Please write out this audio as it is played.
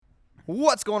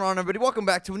What's going on, everybody? Welcome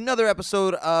back to another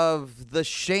episode of the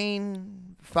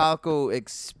Shane Falco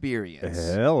Experience.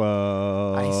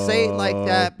 Hello. I say it like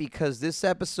that because this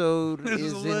episode This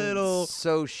is isn't a little-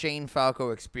 so Shane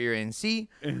Falco Experience. See,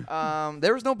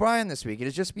 there was no Brian this week. It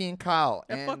is just me and Kyle.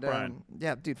 Yeah, fuck Brian.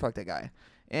 Yeah, dude, fuck that guy.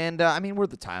 And, I mean, we're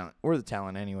the talent. We're the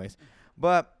talent anyways.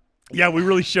 But, Yeah, we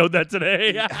really showed that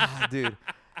today. dude,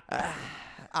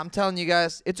 I'm telling you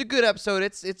guys, it's a good episode.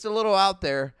 It's a little out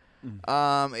there.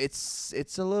 It's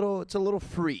a little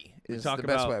free. Is Talk the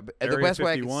best about way. Area The best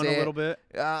way I can 51 say a little bit.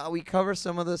 We cover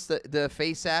some of the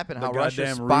Face app and The how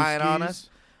Russia's goddamn spying on Ruskies.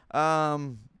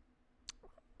 us.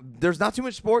 There's not too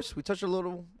much sports. We touched a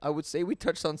little. I would say we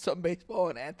touched on some baseball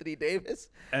and Anthony Davis,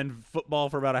 And football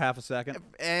for about a half a second.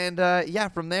 and yeah,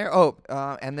 from there.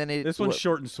 And then This one's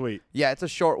short and sweet. Yeah, it's a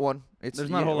short one.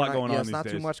 There's not a whole lot going on It's these not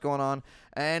too days. much going on.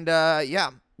 And yeah,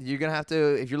 you're gonna have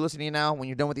to, if you're listening now, when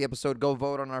you're done with the episode, go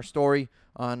vote on our story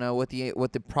on what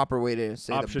the proper way to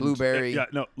say Option the blueberry. Yeah,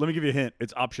 no, let me give you a hint.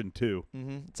 It's option 2.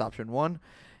 It's option 1.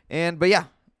 But yeah,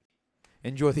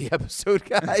 enjoy the episode,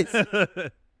 guys.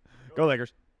 Go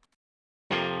Lakers.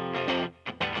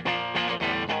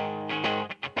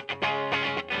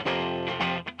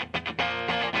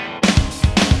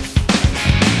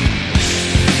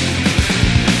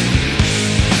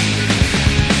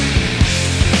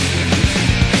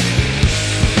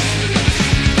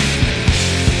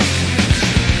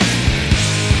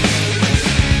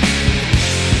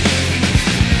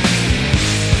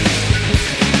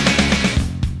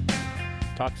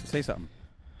 Say something.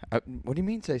 What do you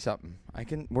mean? Say something.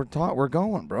 We're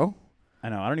going, bro. I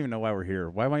know. I don't even know why we're here.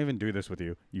 Why am I even do this with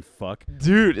you? You fuck.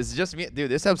 Dude, it's just me. Dude,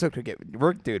 this episode could get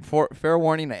work. Dude, fair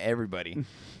warning to everybody.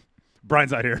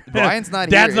 Brian's not here. Brian's not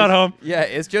here. Dad's not home. Yeah,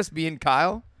 it's just me and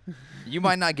Kyle. You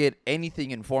might not get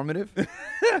anything informative,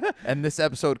 and this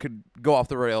episode could go off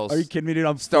the rails. Are you kidding me, dude?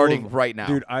 I'm starting right now.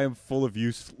 Dude, I am full of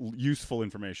useful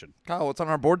information. Kyle, what's on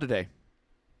our board today?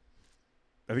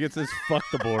 I think it says fuck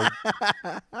the board.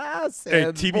 Hey,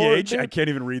 Sans TBH, board, I can't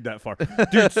even read that far.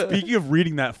 Dude, speaking of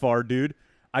reading that far, dude,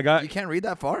 I got... You can't read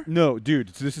that far? No,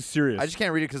 dude, so this is serious. I just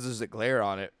can't read it because there's a glare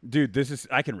on it. Dude,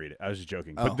 I can read it. I was just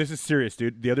joking. Oh. But this is serious,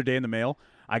 dude. The other day in the mail,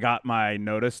 I got my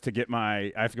notice to get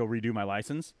I have to go redo my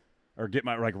license. Or get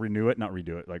my, renew it. Not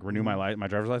redo it. Renew my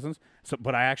driver's license.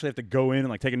 But I actually have to go in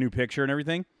and, take a new picture and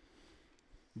everything.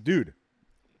 Dude,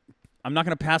 I'm not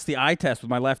going to pass the eye test with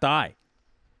my left eye.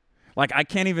 I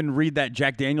can't even read that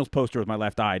Jack Daniels poster with my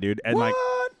left eye, dude. And, What?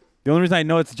 the only reason I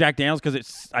know it's Jack Daniels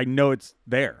because I know it's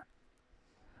there.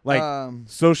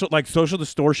 Social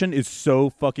distortion is so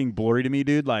fucking blurry to me,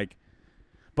 dude.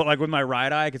 But with my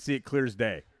right eye, I can see it clear as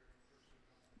day.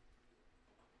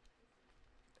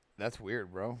 That's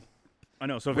weird, bro. I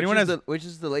know. So if Which anyone is has which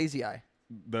is the lazy eye?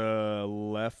 the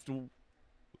left,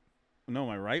 no,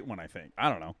 my right one, I think. I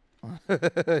don't know.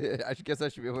 I guess I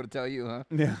should be able to tell you, huh?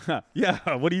 Yeah,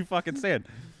 yeah. What are you fucking saying?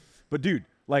 But dude,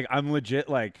 I'm legit.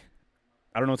 I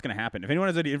don't know what's gonna happen. If anyone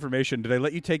has any information, do they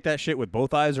let you take that shit with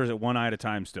both eyes, or is it one eye at a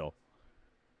time still?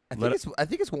 I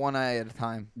think it's one eye at a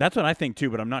time. That's what I think too,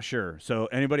 but I'm not sure. So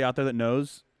anybody out there that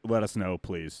knows, let us know,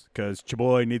 please, because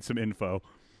Chaboy needs some info.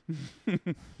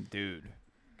 Dude,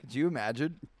 could you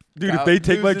imagine? Dude, Kyle if they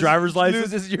take my driver's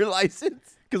license loses your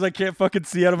license because I can't fucking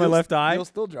see out of my left eye, you'll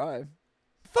still drive.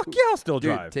 fuck yeah, I'll still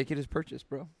Dude, drive. ticket is purchased,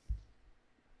 bro.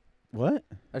 What?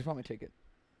 I just want my ticket.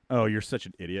 Oh, you're such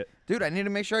an idiot. Dude, I need to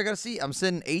make sure I got a seat. I'm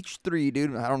sitting H3,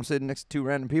 dude. I don't sit next to two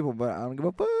random people, but I don't give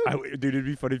a fuck. Dude, it'd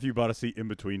be funny if you bought a seat in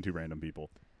between two random people.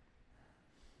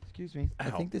 Excuse me. Ow. I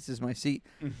think this is my seat.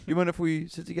 You mind if we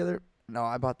sit together? No,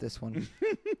 I bought this one.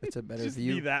 It's a better Just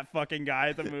view. be that fucking guy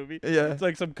at the movie. Yeah. It's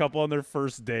like some couple on their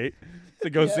first date to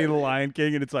go see The Lion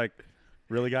King, and it's like,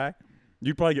 really, guy?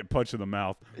 You'd probably get punched in the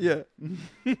mouth. Yeah.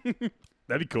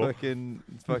 That'd be cool.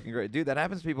 It's fucking great. Dude, that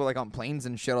happens to people on planes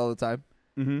and shit all the time.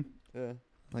 Mm-hmm.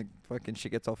 Yeah. Fucking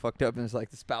shit gets all fucked up and it's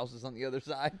the spouse is on the other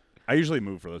side. I usually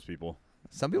move for those people.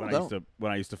 Some people don't.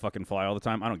 When I used to fucking fly all the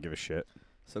time, I don't give a shit.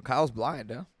 So Kyle's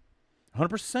blind, huh?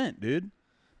 100%, dude.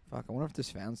 Fuck, I wonder if this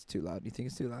fan's too loud. Do you think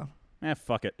it's too loud?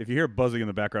 Fuck it. If you hear buzzing in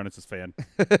the background, it's his fan.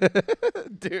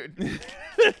 Dude.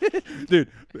 Dude,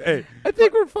 hey. I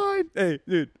think we're fine. Hey,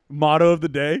 dude. Motto of the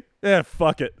day? Yeah,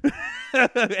 fuck it.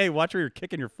 Hey, watch where you're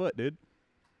kicking your foot, dude.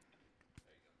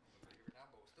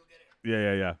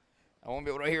 Yeah. I won't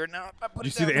be able to hear it now. Did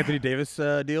you see the Anthony Davis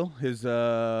deal? His He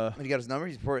got his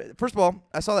number. First of all,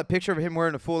 I saw that picture of him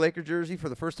wearing a full Laker jersey for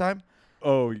the first time.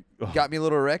 Got me a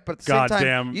little erect, but at the same time,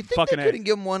 Goddamn you think fucking they couldn't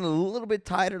give him one a little bit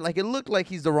tighter? It looked like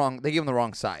they gave him the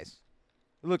wrong size.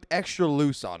 It looked extra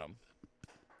loose on him.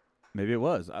 Maybe it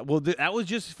was. Well, that was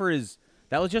just for his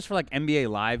That was just for like NBA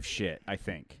Live shit, I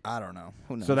think. I don't know.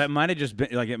 Who knows? So that might have just been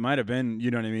like, it might have been, you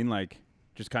know what I mean, like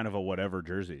just kind of a whatever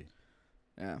jersey.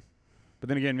 Yeah. But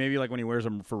then again, maybe like when he wears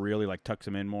them for real, he like tucks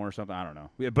them in more or something. I don't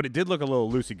know. Yeah, but it did look a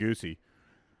little loosey goosey.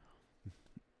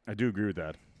 I do agree with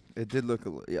that. It did look it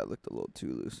looked a little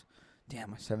too loose.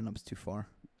 Damn, my 7-Up's too far.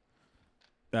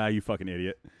 You fucking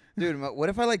idiot. Dude, what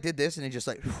if I like did this and it just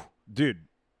like Dude,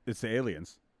 it's the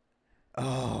aliens.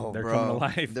 oh, They're bro. coming to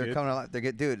life. They're dude. coming to life.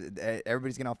 Dude,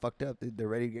 everybody's getting all fucked up. Dude. They're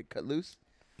ready to get cut loose.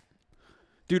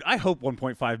 Dude, I hope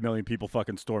 1.5 million people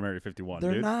fucking storm Area 51,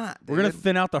 They're dude. not. We're gonna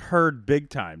thin out the herd big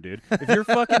time, dude. If you're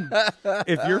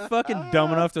fucking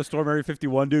dumb enough to storm Area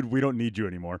 51, dude, we don't need you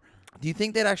anymore. Do you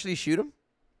think they'd actually shoot him?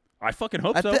 I fucking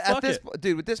hope so. At Fuck this, it.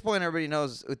 dude, with this point, everybody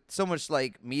knows with so much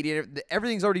like media,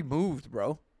 everything's already moved,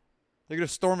 bro. They're gonna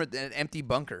storm it in an empty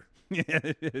bunker.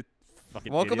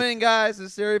 Fucking Welcome idiot. in, guys.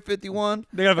 This is Area 51.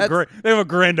 They have a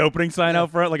grand opening sign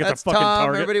out front like it's That's a fucking Tom.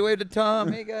 Target. Everybody wave to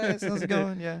Tom. Hey guys, how's it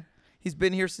going? Yeah, he's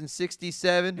been here since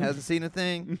 '67. Hasn't seen a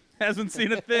thing. Hasn't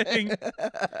seen a thing.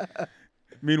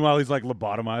 Meanwhile, he's like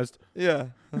lobotomized. Yeah.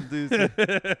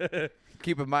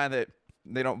 Keep in mind that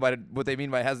they don't. What they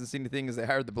mean by hasn't seen anything is they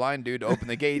hired the blind dude to open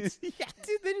the gates. Yeah,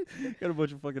 dude, they just got a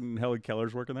bunch of fucking Helen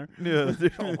Kellers working there. Yeah.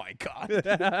 Oh my god.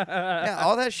 Yeah,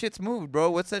 all that shit's moved, bro.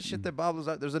 What's that shit that bobbles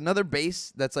out? There's another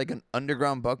base that's like an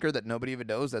underground bunker that nobody even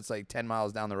knows. That's like 10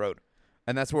 miles down the road,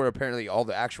 and that's where apparently all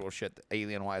the actual shit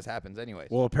alien wise happens, anyways.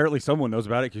 Well, apparently someone knows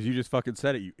about it because you just fucking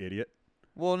said it, you idiot.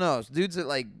 Well, no, it's dudes that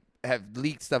like have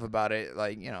leaked stuff about it,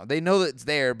 like they know that it's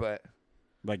there, but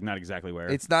Like not exactly where.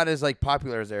 it's not as like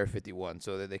popular as Area 51,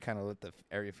 so they kind of let the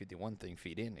Area 51 thing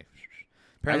feed in.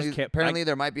 Apparently,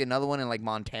 there might be another one in like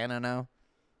Montana now.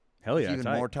 Hell yeah, It's even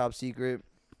tight. more top secret.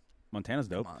 Montana's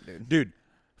dope. Come on, dude. Dude,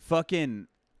 fucking,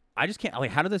 I just can't. Like,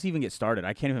 how did this even get started?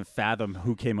 I can't even fathom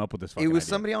who came up with this. Fucking It was idea.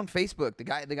 somebody on Facebook. The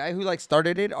guy who like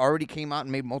started it already came out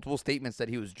and made multiple statements that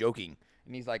he was joking,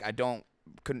 and he's like,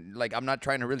 I'm not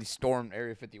trying to really storm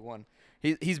Area 51.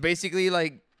 He's basically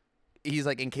like. He's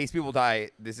like, in case people die,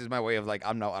 this is my way of like,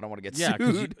 I don't want to get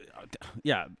sued.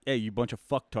 Hey, you bunch of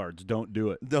fucktards, don't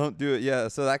do it. Don't do it. Yeah.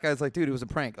 So that guy's like, dude, it was a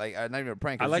prank. Like, not even a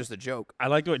prank. It was just a joke. I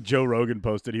liked what Joe Rogan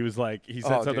posted. He was like, he said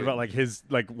something dude. about like his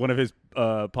one of his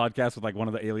podcasts with like one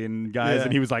of the alien guys, Yeah.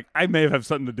 and he was like, I may have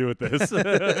something to do with this.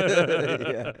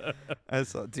 Yeah. I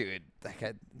saw, dude. That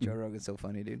guy, Joe Rogan's so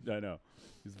funny, dude. I know.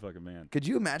 He's a fucking man. Could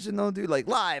you imagine though, dude? Like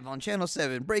live on Channel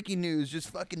 7, breaking news, just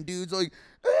fucking dudes like,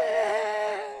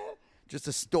 "Ah!" Just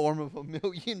a storm of 1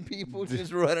 million people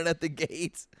just running at the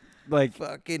gates. Like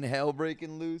Fucking hell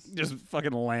breaking loose. just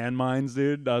fucking landmines,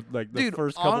 dude. Like the Dude,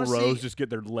 first couple honestly, rows just get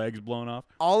their legs blown off.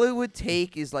 All it would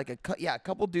take is like a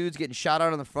couple dudes getting shot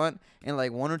out on the front and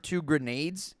like 1 or 2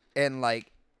 grenades, and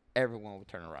like everyone would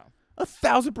turn around.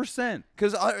 1,000%.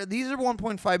 Because these are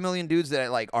 1.5 million dudes that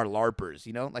like are LARPers,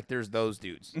 Like there's those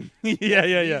dudes.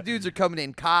 yeah. These dudes are coming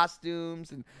in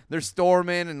costumes and they're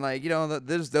storming and like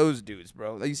there's those dudes,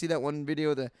 bro. Like, you see that one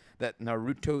video, that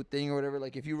Naruto thing or whatever.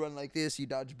 Like if you run like this, you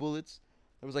dodge bullets.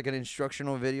 There was like an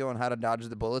instructional video on how to dodge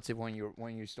the bullets when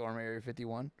you storm Area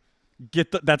 51.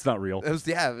 That's not real. It was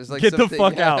like Get the something-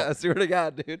 fuck yeah, out. I swear to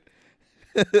God, dude.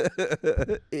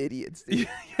 Idiots, dude.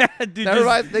 Yeah, dude. That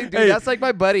reminds me, dude. Hey, That's like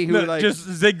my buddy who like just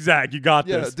zigzag. You got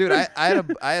yeah, this, dude. I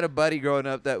had a buddy growing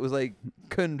up that was like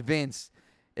convinced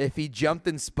if he jumped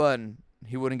and spun,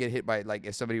 he wouldn't get hit by like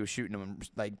if somebody was shooting him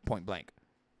like point blank.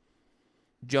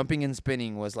 Jumping and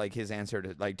spinning was like his answer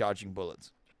to like dodging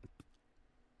bullets.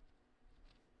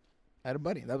 I had a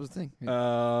buddy. That was the thing.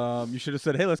 You should have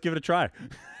said, "Hey, let's give it a try."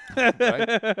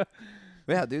 Right?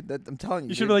 Yeah, dude. I'm telling you.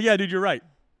 You should be like, "Yeah, dude, you're right.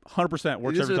 100%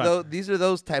 works every time." These are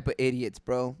those type of idiots,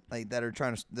 bro. Like that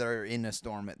are in a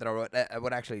storm that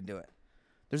would actually do it.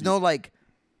 There's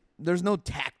no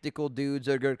tactical dudes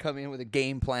that are gonna come in with a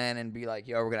game plan and be like,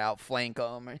 "Yo, we're gonna outflank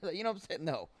them." You know what I'm saying?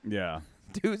 No, Yeah,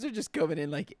 dudes are just coming in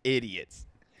like idiots.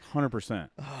 100%.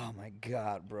 Oh my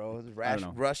god, bro! I don't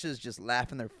know. Russia's just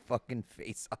laughing their fucking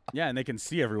face off. Yeah, and they can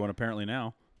see everyone apparently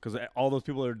now because all those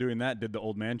people that are doing that did the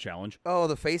old man challenge. Oh,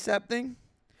 the face app thing,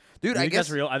 dude. I I think guess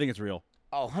that's real. I think it's real.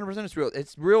 Oh, 100% it's real.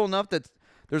 It's real enough that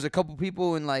there's a couple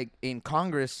people in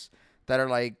Congress that are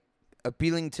like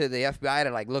appealing to the FBI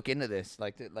to like look into this.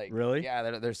 Really?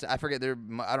 Yeah, there's I forget I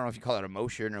don't know if you call it a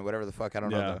motion or whatever the fuck. I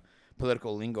don't know Yeah. the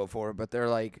political lingo for it, but they're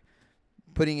like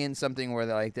putting in something where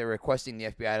they're requesting the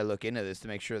FBI to look into this to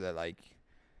make sure that like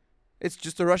it's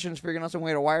just the Russians figuring out some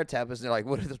way to wiretap us. They're like,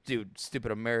 what are the dude,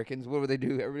 stupid Americans? What would they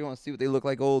do? Everybody wants to see what they look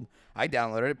like old. I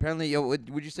downloaded it. Apparently,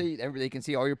 would you say they can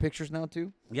see all your pictures now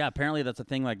too? Yeah, apparently that's a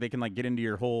thing. Like they can like get into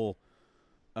your whole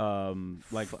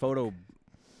photo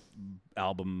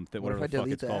album that What whatever if the I fuck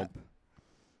delete it's the called.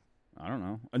 app? I don't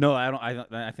know. No, I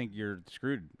don't. I think you're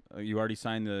screwed. You already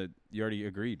signed You already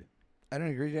agreed. I don't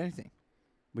agree to anything.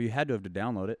 Well, you had to have to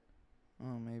download it.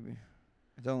 Oh, maybe.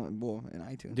 I don't. Well, in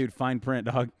iTunes. Dude, fine print,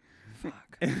 dog.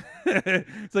 Fuck.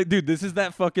 It's like, dude, this is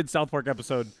that fucking South Park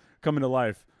episode coming to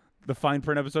life. The fine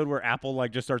print episode where Apple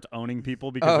like just starts owning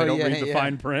people because they don't read the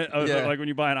fine print of like when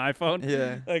you buy an iPhone.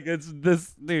 Yeah. Like it's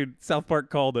this dude. South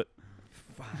Park called it.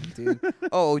 Fuck, dude.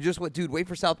 Oh, just what, dude? Wait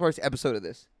for South Park's episode of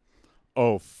this.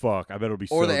 Oh fuck! I bet it'll be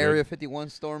Or so the good. Area 51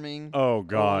 storming. Oh Or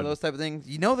god. one of those type of things.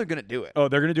 You know they're gonna do it. Oh,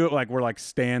 they're gonna do it like where like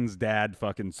Stan's dad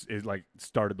fucking like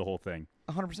started the whole thing.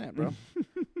 100%, bro.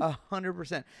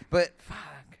 100%. But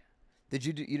fuck, you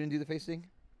didn't do the face thing?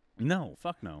 No,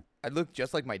 fuck no. I looked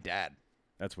just like my dad.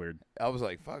 That's weird. I was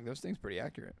like, fuck, those things pretty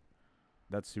accurate.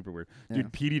 That's super weird. Yeah.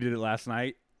 Dude, Petey did it last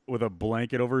night with a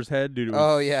blanket over his head. Dude, it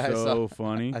was so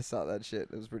funny. I saw that shit.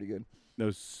 It was pretty good. That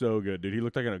was so good, dude. He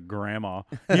looked like a grandma.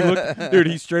 Dude,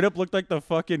 he straight up looked like the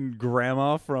fucking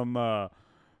grandma from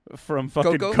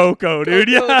fucking Coco, dude. Coco,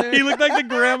 Yeah, dude. he looked like the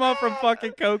grandma from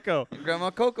fucking Coco. Grandma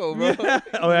Coco, bro. Yeah.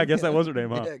 Oh, yeah, I guess that was her name,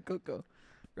 huh? Yeah, Coco.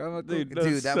 Grandma Coco. Dude,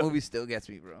 Dude, that so- movie still gets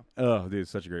me, bro. Oh, dude,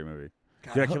 it's such a great movie.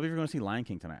 God, Dude, I can't believe you're going to see Lion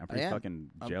King tonight. I'm pretty I am. fucking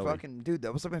I'm jelly. dude,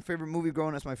 that was like my favorite movie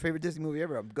growing up. It's my favorite Disney movie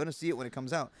ever. I'm going to see it when it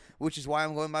comes out, which is why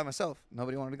I'm going by myself.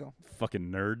 Nobody wanted to go.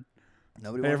 Fucking nerd.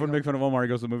 Nobody Hey, wanted everyone to make go. fun of Omar. He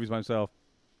goes to the movies by himself.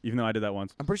 Even though I did that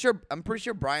once. I'm pretty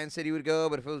sure Brian said he would go,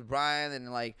 but if it was Brian, then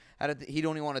like he'd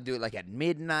only want to do it like at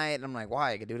midnight. And I'm like,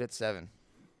 why? I could do it at 7.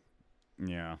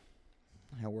 Yeah.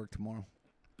 I work tomorrow.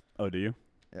 Oh, do you?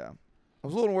 Yeah. I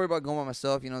was a little worried about going by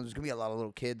myself. You know, there's gonna be a lot of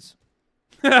little kids.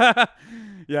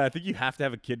 Yeah, I think you have to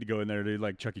have a kid to go in there, dude,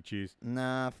 like Chuck E. Cheese.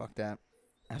 Nah, fuck that.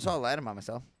 I saw Aladdin by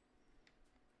myself.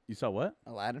 You saw what?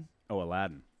 Aladdin. Oh,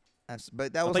 Aladdin.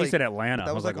 But that I was thought like you said Atlanta. that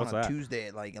I was like what's on a that? Tuesday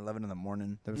at like 11 in the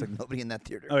morning. There was like nobody in that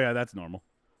theater. Oh, yeah, that's normal.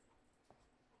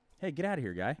 Hey, get out of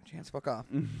here, guy. Chance, fuck off.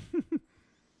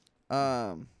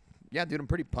 Yeah, dude, I'm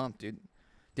pretty pumped, dude.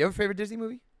 Do you have a favorite Disney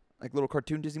movie? Like little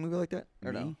cartoon Disney movie like that?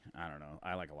 Or Me? no? I don't know.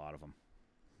 I like a lot of them.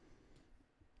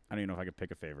 I don't even know if I could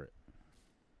pick a favorite.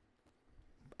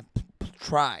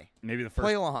 Try. Maybe the first.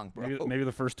 Play along, bro. Maybe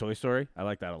the first Toy Story. I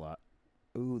like that a lot.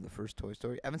 Ooh, the first Toy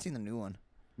Story. I haven't seen the new one.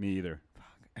 Me either.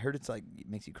 I heard it's like it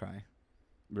makes you cry,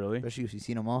 Really? especially if you've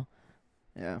seen them all.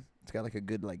 Yeah, it's got like a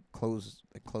good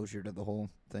closure to the whole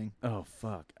thing. Oh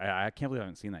fuck! I can't believe I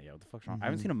haven't seen that yet. What the fuck's wrong? I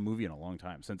haven't Mhm. seen a movie in a long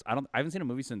time. I haven't seen a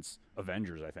movie since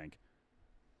Avengers. I think.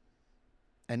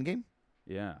 Endgame?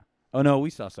 Yeah. Oh no, we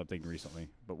saw something recently.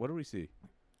 But what did we see?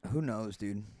 Who knows,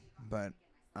 dude? But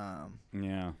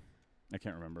Yeah, I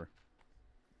can't remember.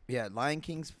 yeah, Lion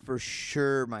King's for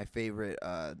sure my favorite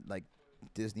like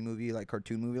Disney movie, like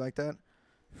cartoon movie like that.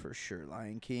 For sure,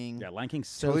 Lion King. Yeah, Lion King's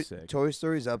so sick. Toy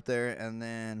Story's up there, and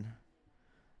then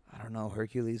I don't know,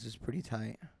 Hercules is pretty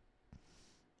tight.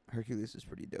 Hercules is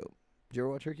pretty dope. Did you ever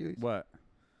watch Hercules? What?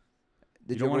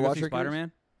 Did you you want ever to watch see Hercules?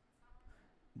 Spider-Man?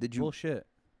 Did you? Bullshit.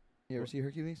 You ever see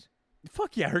Hercules?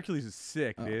 Fuck yeah, Hercules is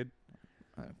sick, Oh. dude.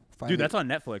 Finally- Dude, that's on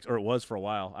Netflix, or it was for a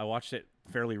while. I watched it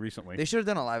fairly recently. They should have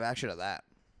done a live action of that.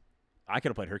 I could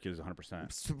have played Hercules 100%.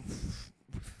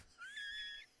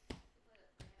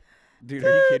 Dude,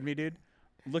 are you kidding me, dude?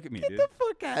 Look at me, Get dude. the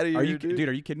fuck out of here, Are you, dude. dude?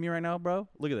 Are you kidding me right now, bro?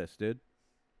 Look at this, dude.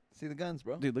 See the guns,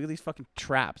 bro. Dude, look at these fucking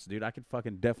traps, dude. I could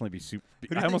fucking definitely be do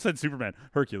you I almost said Superman.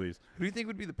 Hercules. Who do you think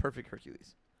would be the perfect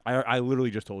Hercules? I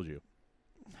literally just told you.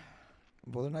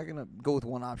 Well, they're not gonna go with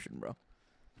one option, bro.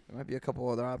 There might be a couple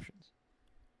other options.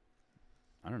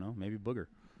 I don't know. Maybe Booger.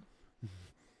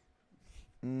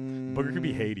 Mm. Booger could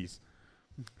be Hades.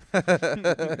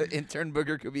 Intern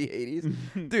Booger could be Hades.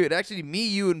 Dude, actually, me,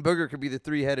 you, and Booger could be the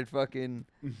 3-headed fucking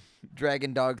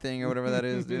dragon dog thing or whatever that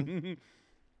is, dude.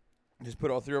 Just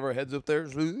put all 3 of our heads up there.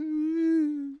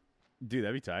 Dude,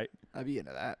 that'd be tight. I'd be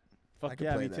into that. I Fuck could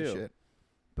yeah, play me that too. shit.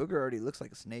 Booger already looks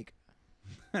like a snake.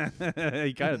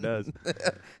 He kind of does.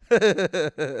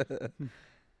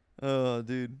 Oh,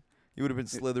 dude. You would have been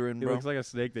Slytherin, He bro. looks like a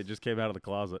snake that just came out of the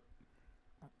closet.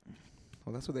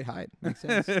 Well, that's where they hide. Makes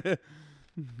sense.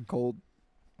 Cold.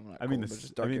 Well, not I mean, cold, but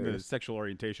just dark the areas. sexual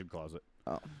orientation closet.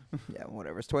 Oh, yeah,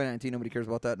 whatever. It's 2019. Nobody cares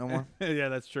about that no more. Yeah,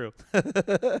 that's true.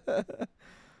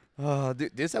 Oh,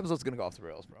 dude, this episode's gonna go off the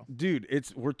rails, bro. Dude,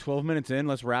 we're 12 minutes in.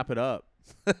 Let's wrap it up.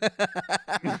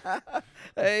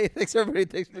 Hey, thanks everybody.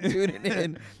 Thanks for tuning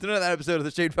in to another episode of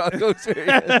the Shade Falco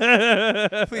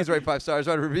Experience. Please rate 5 stars,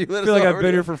 write a review. Let I us feel like know I've how been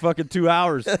we're here for fucking 2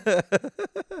 hours.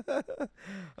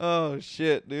 Oh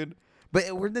shit, dude.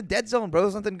 But we're in the dead zone, bro.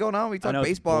 There's nothing going on. We talk know, it's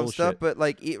baseball and stuff, bullshit. but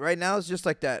like right now it's just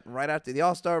like that. Right after the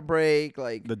All-Star break,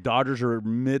 like The Dodgers are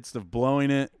midst of blowing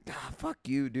it. fuck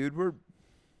you, dude. We're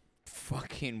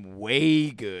fucking way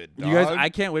good, dog. You guys, I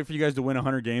can't wait for you guys to win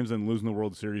 100 games and losing the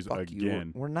World Series Fuck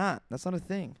again. You. We're not. That's not a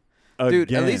thing. Again.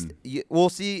 Dude, at least we'll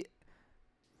see.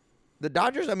 The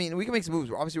Dodgers, I mean, we can make some moves.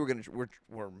 Obviously,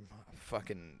 we're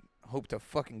fucking hope to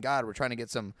fucking God we're trying to get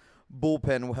some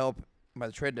bullpen help by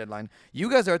the trade deadline.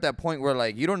 You guys are at that point where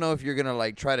like you don't know if you're gonna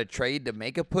like try to trade to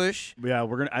make a push. Yeah,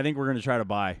 I think we're gonna try to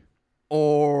buy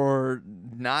or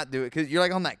not do it because you're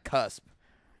like on that cusp.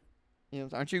 You know,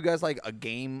 aren't you guys like a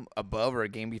game above or a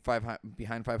game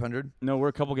behind 500? No, we're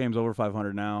a couple games over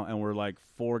 500 now, and we're like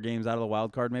 4 games out of the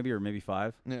wild card, maybe, or maybe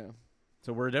 5. Yeah.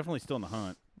 So we're definitely still in the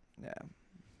hunt. Yeah.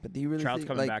 But do you really Trout's think,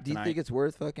 coming like, back do you tonight. think it's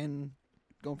worth fucking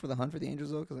going for the hunt for the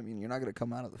Angels though? Because I mean, you're not gonna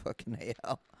come out of the fucking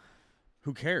AL.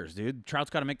 Who cares, dude? Trout's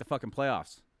got to make the fucking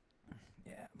playoffs.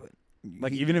 Yeah, but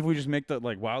Like even if we just make the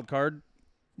like wild card.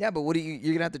 Yeah, but what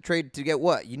you're gonna have to trade to get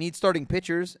what? You need starting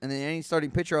pitchers, and then any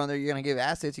starting pitcher on there, you're gonna give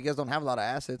assets. You guys don't have a lot of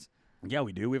assets. Yeah,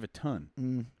 we do. We have a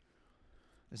ton.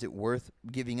 Is it worth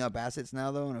giving up assets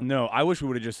now though? No, I wish we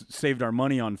would have just saved our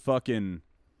money on fucking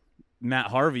Matt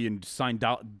Harvey and signed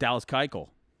Dallas Keuchel.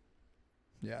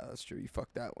 Yeah, that's true. You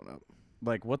fucked that one up.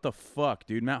 Like, what the fuck,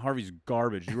 dude? Matt Harvey's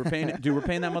garbage. Dude, we're paying that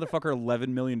motherfucker $11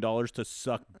 million to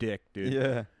suck dick, dude.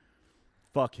 Yeah.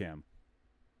 Fuck him.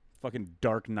 Fucking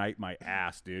Dark Knight my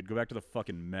ass, dude. Go back to the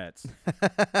fucking Mets.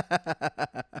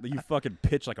 You fucking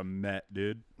pitch like a Met,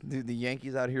 dude. Dude, the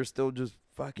Yankees out here still just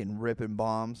fucking ripping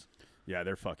bombs. Yeah,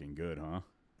 they're fucking good, huh?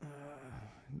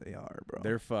 They are, bro.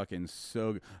 They're fucking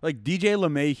so good. Like, DJ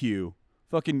LeMahieu,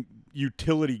 fucking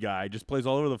utility guy, just plays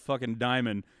all over the fucking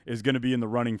diamond, is going to be in the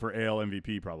running for AL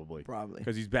MVP probably. Probably.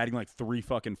 Because he's batting like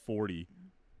 340.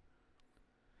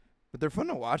 But they're fun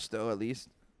to watch, though, at least.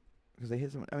 Because they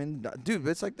hit some. I mean, dude,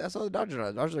 it's like that's all the Dodgers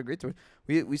are. The Dodgers are great to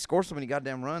we score so many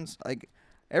goddamn runs. Like,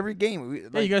 every game.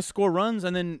 Yeah, you guys score runs,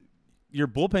 and then your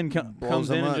bullpen comes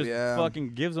in and just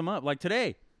fucking gives them up. Like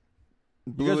today.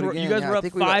 You guys were up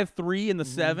 5-3 in the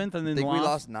 7th, and then I think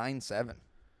lost. we lost 9-7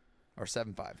 or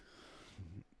 7-5.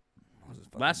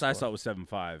 Last I saw it was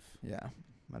 7-5. Yeah,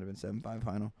 might have been 7-5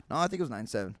 final. No, I think it was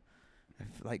 9-7.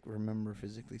 I remember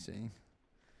physically saying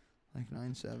like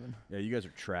 9-7. Yeah, you guys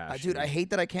are trash. Dude, I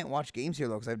hate that I can't watch games here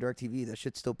though because I have DirecTV. That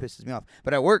shit still pisses me off.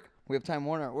 But at work, we have Time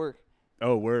Warner at work.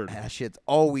 Oh, word. That shit's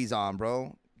always on,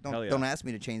 bro. Hell yeah. Don't ask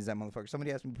me to change that motherfucker.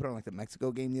 Somebody asked me to put on like the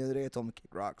Mexico game the other day. I told them to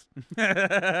kick rocks.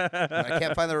 I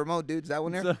can't find the remote, dude. Is that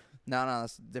one there? No,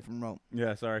 that's a different remote.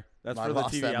 Yeah, sorry. That's I for the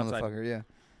lost TV that outside. Motherfucker, yeah.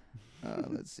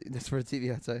 Let's see. That's for the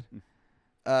TV outside.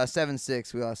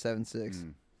 7-6. We lost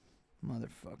 7-6.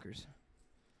 Motherfuckers.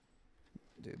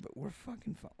 Dude, but we're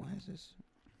fucking why is this?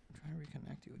 I'm trying to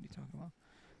reconnect you. What are you talking about?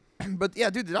 But yeah,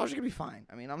 dude, the Dodgers are gonna be fine.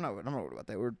 I mean, I'm not worried about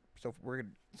that. We're so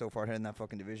far ahead in that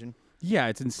fucking division. Yeah,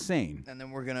 it's insane. And then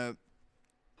we're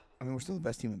still the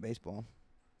best team in baseball.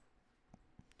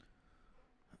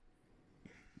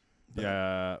 But,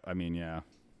 yeah, I mean, yeah.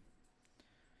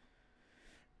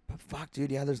 But fuck,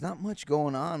 dude, yeah, there's not much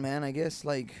going on, man. I guess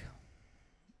like,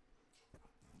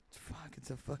 fuck, it's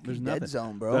a fucking dead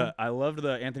zone, bro. I loved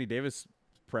the Anthony Davis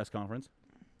press conference.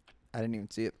 I didn't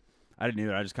even see it. I didn't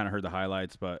either. I just kind of heard the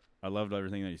highlights, but I loved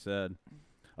everything that he said.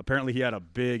 Apparently, he had a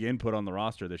big input on the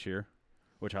roster this year,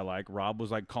 which I like. Rob was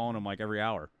like calling him like every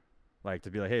hour, like to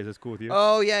be like, "Hey, is this cool with you?"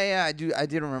 Oh yeah, I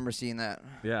did remember seeing that.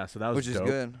 Yeah, so that was which is dope.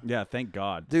 good. Yeah, thank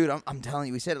God, dude. I'm telling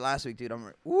you, we said it last week, dude.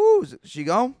 Is she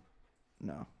gone?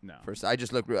 No. First, I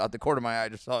just looked out the corner of my eye. I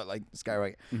just saw it like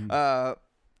skyrocket. I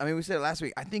mean, we said it last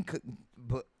week. I think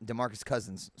DeMarcus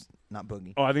Cousins, not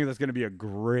Boogie. Oh, I think that's gonna be a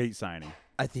great signing.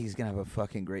 I think he's gonna have a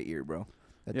fucking great year, bro.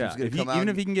 That yeah, dude's gonna come out even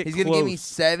if he can get he's close, gonna give me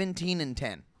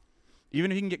 17-10.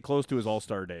 Even if he can get close to his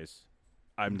All-Star days,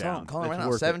 I'm down. I'm calling right now.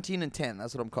 17-10.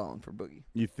 That's what I'm calling for Boogie.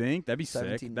 You think that'd be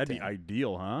sick? That'd be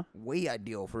ideal, huh? Way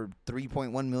ideal for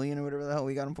 $3.1 million or whatever the hell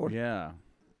we got him for. Yeah.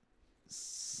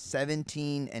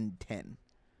 17-10,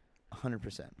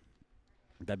 100%.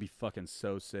 That'd be fucking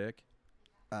so sick.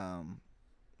 But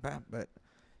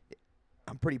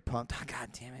I'm pretty pumped. Oh, God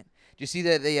damn it! Did you see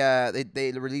that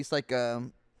they released like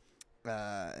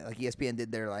ESPN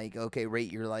did their like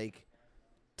rate your like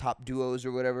top duos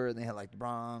or whatever, and they had like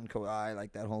LeBron, Kawhi,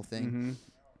 like that whole thing. Mm-hmm.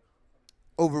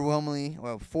 Overwhelmingly,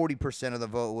 40% of the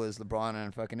vote was LeBron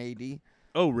and fucking AD.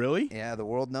 Oh, really? Yeah, the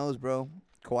world knows, bro.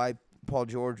 Kawhi, Paul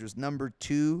George was number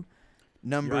 2.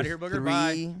 Number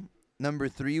 3. Number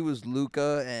 3 was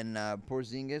Luka and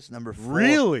Porzingis. Number 4.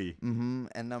 Really? Mm-hmm.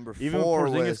 And number 4 even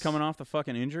Porzingis was coming off the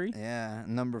fuking injury. Yeah.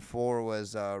 Number 4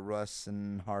 was Russ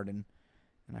and Harden,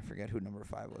 and I forget who number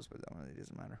 5 was, but that one really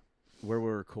doesn't matter. Where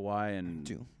were Kawhi and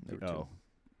 2? They were 2. Oh,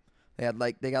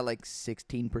 they got like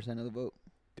 16% of the vote.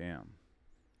 Damn.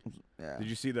 Yeah. Did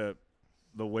you see the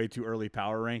way too early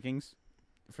power rankings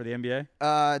for the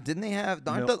NBA? Didn't they have?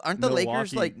 Aren't the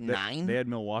Lakers like Milwaukee, 9? They had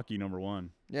Milwaukee number 1.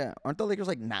 Yeah, aren't the Lakers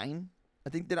like 9? I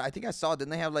think I saw.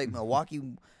 Didn't they have like Milwaukee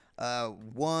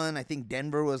 1? I think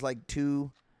Denver was like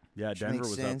 2. Yeah, Denver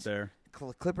was sense. up there.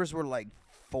 Clippers were like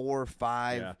 4 or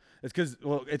 5. Yeah, it's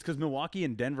because Milwaukee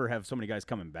and Denver have so many guys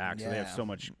coming back, so they have so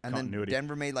much and continuity. then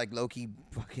Denver made like low-key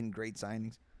fucking great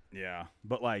signings. Yeah,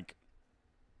 but like,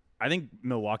 I think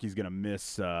Milwaukee's gonna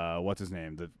miss what's his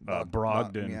name, the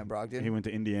Brogdon. Yeah, Brogdon. He went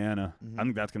to Indiana. Mm-hmm. I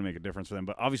think that's gonna make a difference for them.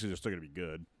 But obviously, they're still gonna be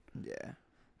good. Yeah,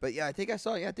 but yeah, I think I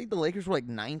saw. Yeah, I think the Lakers were like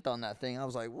 9th on that thing. I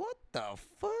was like, what the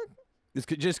fuck? It's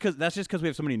just because we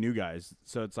have so many new guys.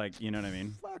 So it's like, you know what I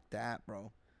mean. Fuck that,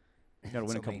 bro. You gotta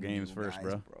win a couple games first,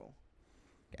 bro.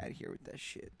 Get out of here with that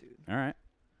shit, dude. All right.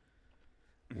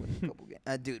 Win a couple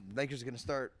games, dude. Lakers are gonna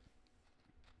start.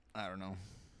 I don't know.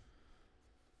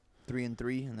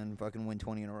 3-3, and then fucking win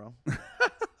 20 in a row.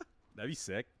 That'd be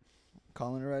sick.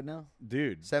 Calling it right now,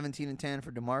 dude. 17-10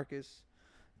 for DeMarcus.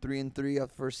 3-3 off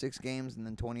the first 6 games, and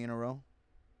then 20 in a row.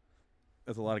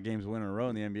 That's a lot of games win in a row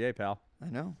in the NBA, pal. I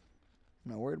know.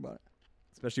 I'm not worried about it.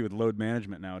 Especially with load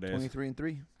management nowadays.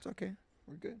 23-3. It's okay.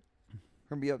 We're good.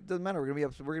 We're gonna be up. Doesn't matter. We're gonna be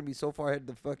up. We're gonna be so far ahead.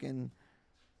 We'll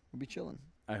be chilling.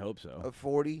 I hope so. Up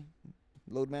 40.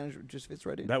 Load management just fits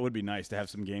right in. That would be nice to have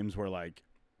some games where like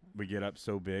we get up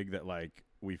so big that like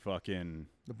we fucking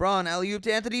LeBron alley-oop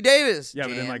to Anthony Davis. Yeah,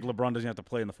 but then like LeBron doesn't have to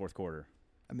play in the fourth quarter.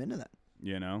 I'm into that.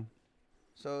 You know.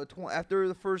 So after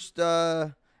the first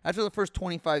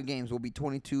 25 games, we'll be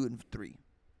 22-3.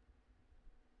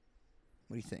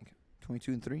 What do you think?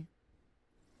 22-3?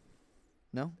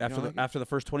 No. After the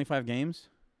first 25 games.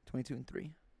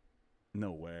 22-3.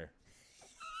 No way.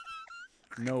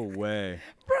 No way.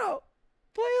 Bro,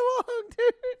 play along,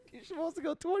 dude. You're supposed to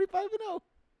go 25-0.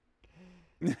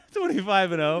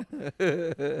 25-0.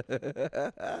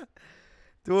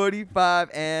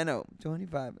 25-0.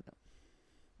 25-0.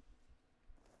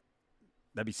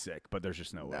 That'd be sick, but there's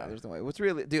just no way. No, there's no way. What's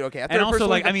really, dude? Okay, after and the also, first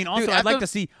like, one, I mean, also, dude, I'd like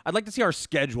to see our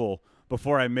schedule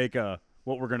before I make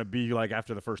what we're gonna be like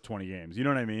after the first 20 games. You know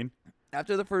what I mean?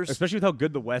 After the first, especially with how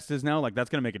good the West is now, like that's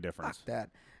gonna make a difference. Fuck that.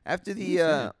 After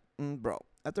the bro,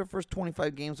 after the first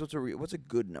 25 games, what's a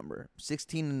good number?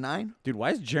 16-9. Dude,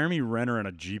 why is Jeremy Renner in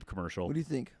a Jeep commercial? What do you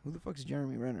think? Who the fuck is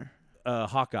Jeremy Renner?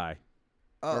 Hawkeye.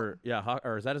 Oh.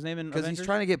 Or is that his name in Because he's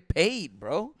trying to get paid,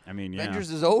 bro. I mean, yeah.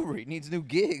 Avengers is over. He needs new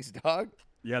gigs, dog.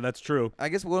 Yeah, that's true. I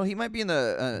guess. Well, he might be in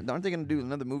the. Aren't they gonna do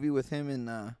another movie with him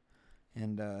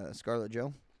and Scarlett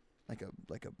Joe, like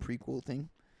a prequel thing?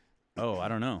 Oh, I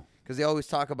don't know. Because they always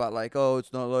talk about like, oh,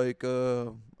 it's not like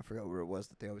I forgot where it was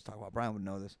that they always talk about. Brian would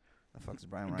know this. The fuck is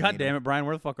Brian? God damn it, Brian!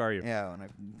 Where the fuck are you? Yeah,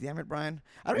 damn it, Brian!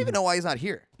 I don't even know why he's not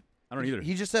here. I don't either.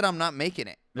 He just said I'm not making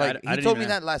it. Yeah, Like I he told me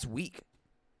that last week.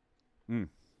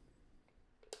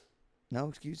 No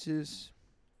excuses.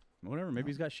 Whatever. Maybe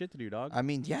he's got shit to do, dog. I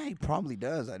mean, yeah, he probably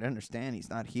does. I understand he's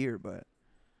not here, but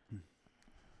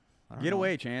Get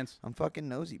away, Chance. I'm fucking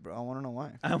nosy, bro. I want to know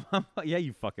why. Yeah,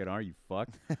 you fucking are. You fuck.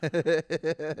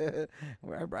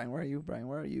 Brian? Where are you? Brian,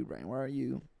 where are you? Brian, where are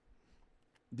you?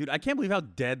 Dude, I can't believe how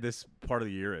dead this part of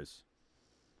the year is.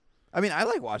 I mean, I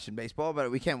like watching baseball,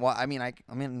 but we can't watch. I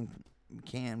mean, we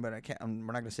can, but I can't. We're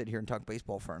not gonna sit here and talk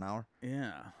baseball for an hour.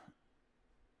 Yeah.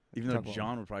 Even though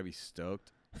John would probably be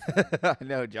stoked. I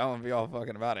know John would be all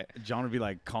fucking about it. John would be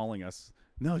like calling us.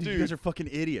 No, dude, you guys are fucking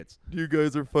idiots. You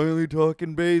guys are finally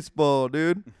talking baseball,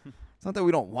 dude. It's not that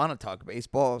we don't want to talk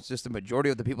baseball. It's just the majority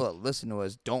of the people that listen to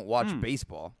us don't watch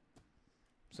baseball.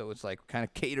 So it's like kind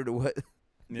of cater to what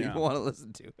people want to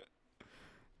listen to.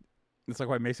 It's like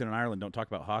why Mason and Ireland don't talk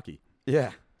about hockey.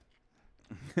 Yeah.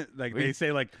 Like they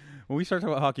say, like when we start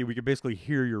talking about hockey, we can basically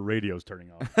hear your radios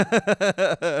turning off.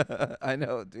 I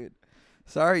know, dude.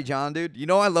 Sorry, John, dude. You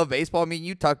know I love baseball. I mean,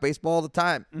 you talk baseball all the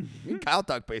time. Me and Kyle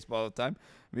talk baseball all the time.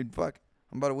 I mean, fuck.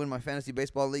 I'm about to win my fantasy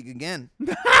baseball league again.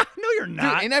 No, you're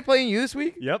not. Dude, ain't I playing you this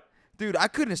week? Yep. Dude, I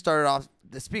couldn't have started off.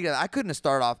 Speaking of that, I couldn't have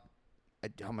started off.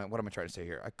 What am I trying to say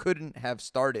here? I couldn't have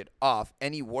started off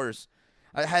any worse.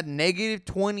 I had negative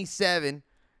 27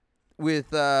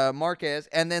 with Marquez,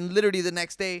 and then literally the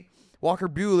next day, Walker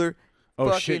Buehler.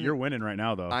 Oh, shit. You're winning right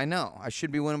now, though. I know. I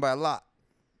should be winning by a lot.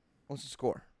 What's the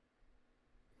score?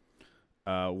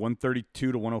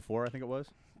 132 to 104, I think it was.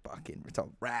 Fucking, it's a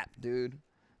wrap, dude.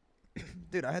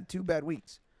 Dude, I had 2 bad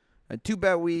weeks. And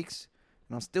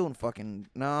I'm still in fucking.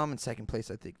 No, I'm in second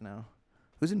place, I think, now.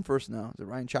 Who's in first now? Is it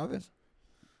Ryan Chavez?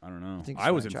 I don't know.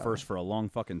 I was in first for a long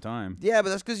fucking time. Yeah, but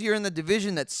that's because you're in the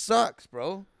division that sucks,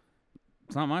 bro.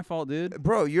 It's not my fault, dude.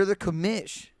 Bro, you're the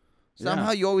commish.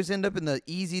 Somehow you always end up in the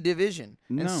easy division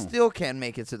and still can't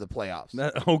make it to the playoffs.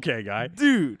 Okay, guy.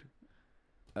 Dude.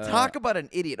 Talk about an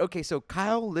idiot. Okay, so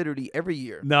Kyle literally every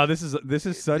year. No, this is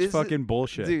such This fucking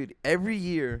bullshit. Dude, every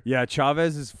year. Yeah,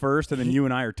 Chavez is first, and then you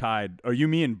and I are tied. Or you,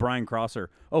 me, and Brian Crosser.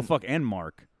 Oh, fuck, and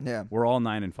Mark. Yeah. We're all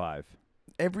 9-5.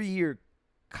 Every year,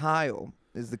 Kyle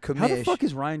is the commish. How the fuck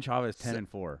is Ryan Chavez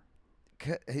 10-4?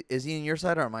 Is he on your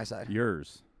side or on my side?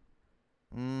 Yours.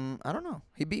 I don't know.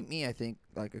 He beat me, I think,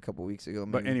 like a couple weeks ago.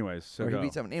 Maybe. But anyways, so or he go.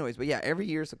 beat someone. Anyways, but yeah, every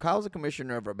year. So Kyle's a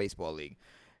commissioner of our baseball league.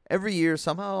 Every year,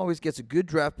 somehow always gets a good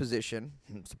draft position.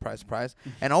 Surprise, surprise,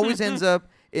 and always ends up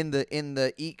in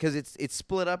the because it's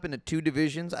split up into 2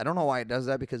 divisions. I don't know why it does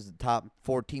that because the top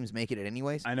 4 teams make it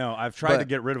anyways. I know. I've tried to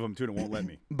get rid of him too, and it won't let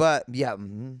me. But yeah,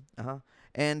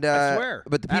 and I swear.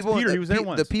 But the Ask people, Peter, he was there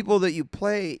once. the people that you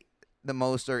play the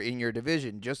most are in your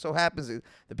division. Just so happens that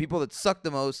the people that suck the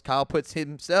most, Kyle puts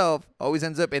himself always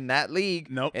ends up in that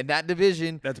league, Nope. in that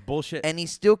division. That's bullshit. And he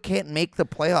still can't make the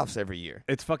playoffs every year.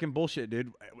 It's fucking bullshit,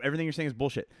 dude. Everything you're saying is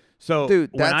bullshit. So Dude,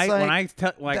 when that's I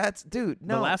tell that's dude.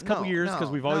 No, the last couple years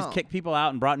because we've always kicked people out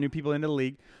and brought new people into the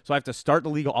league, so I have to start the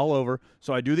league all over.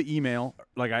 So I do the email,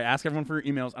 like I ask everyone for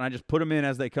your emails, and I just put them in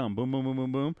as they come. Boom, boom, boom,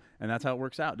 boom, boom, and that's how it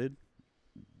works out, dude.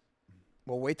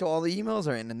 Well, wait till all the emails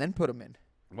are in and then put them in.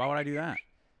 Why would I do that?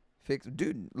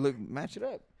 Dude, look, match it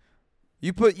up.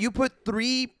 You put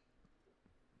 3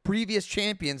 previous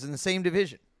champions in the same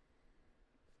division.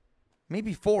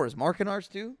 Maybe 4. Is Mark and ours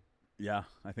too? Yeah,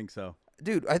 I think so.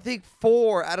 Dude, I think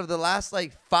 4 out of the last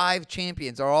 5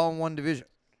 champions are all in one division.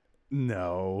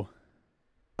 No.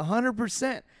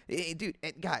 100%. Dude,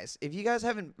 guys, if you guys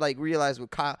haven't realized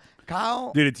what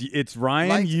Kyle, Dude, it's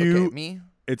Ryan, me.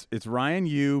 It's Ryan,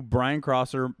 you, Brian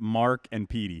Crosser, Mark, and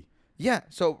Petey. Yeah,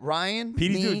 so Ryan,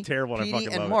 Petey's me, doing terrible, and I Petey,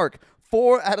 fucking and love Mark,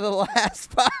 4 out of the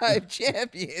last 5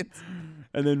 champions.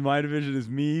 And then my division is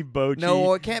me, Bochy.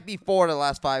 No, it can't be 4 out of the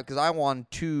last 5 because I won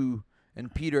 2,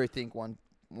 and Peter I think won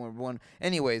 1.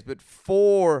 Anyways, but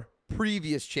 4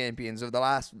 previous champions of the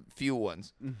last few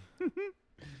ones. I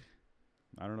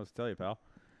don't know what to tell you, pal.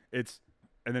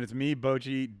 And then it's me,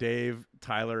 Bochy, Dave,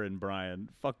 Tyler, and Brian.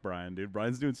 Fuck Brian, dude.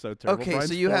 Brian's doing so terrible. Okay, Brian's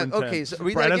so you 4 have and 10. okay. So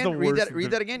read Brian that has again. the Read worst-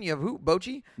 that again. You have who?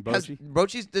 Bochy. Bochy.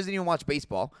 Bochy doesn't even watch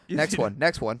baseball. Next one.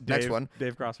 Next one. Next one.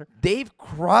 Dave Crosser. Dave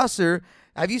Crosser.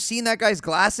 Have you seen that guy's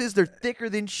glasses? They're thicker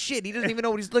than shit. He doesn't even know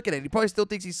what he's looking at. He probably still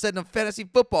thinks he's setting a fantasy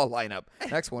football lineup.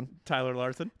 Next one. Tyler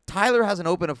Larson. Tyler hasn't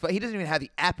opened he doesn't even have the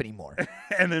app anymore.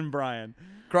 And then Brian.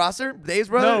 Crosser, Dave's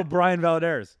brother. No, Brian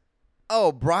Valadares.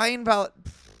 Oh, Brian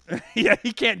Yeah,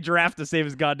 he can't draft to save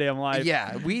his goddamn life.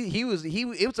 Yeah, it was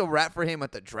a wrap for him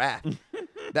at the draft.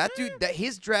 That dude,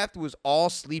 his draft was all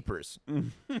sleepers.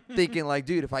 Thinking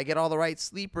dude, if I get all the right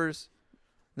sleepers,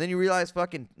 then you realize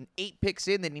fucking 8 picks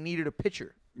in, then he needed a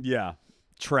pitcher. Yeah.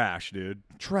 Trash, dude.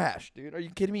 Trash, dude. Are you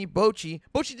kidding me? Bochy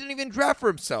didn't even draft for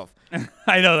himself.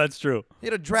 I know, that's true. He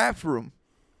had a draft room.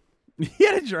 He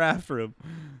had a draft room.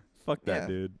 Fuck that,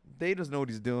 dude. Dave doesn't know what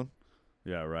he's doing.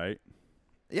 Yeah, right?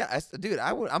 Yeah, dude,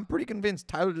 I'm pretty convinced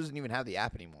Tyler doesn't even have the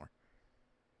app anymore.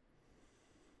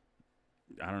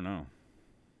 I don't know.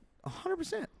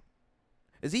 100%.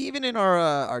 Is he even in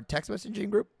our text messaging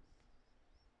group?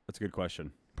 That's a good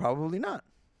question. Probably not.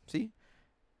 See?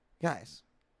 Guys,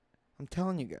 I'm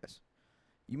telling you guys.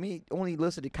 You may only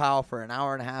listen to Kyle for an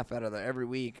hour and a half out of every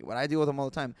week. When I deal with him all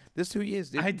the time. This is who he is,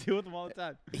 dude. I deal with him all the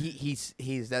time. He's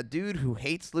that dude who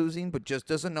hates losing but just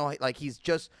doesn't know. He's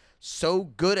just so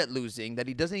good at losing that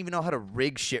he doesn't even know how to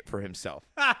rig shit for himself.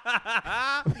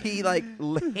 He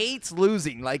hates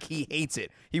losing like he hates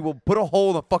it. He will put a hole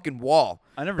in the fucking wall.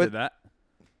 I never did that.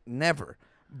 Never.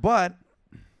 But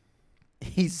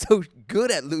he's so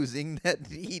good at losing that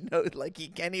he knows he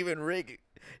can't even rig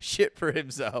shit for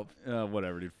himself.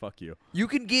 Whatever, dude. Fuck you. You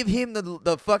can give him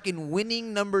the fucking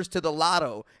winning numbers to the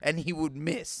lotto and he would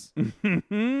miss.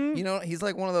 He's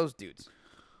like one of those dudes.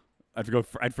 I'd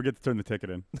forget to turn the ticket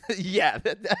in. Yeah.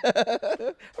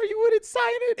 Or you wouldn't sign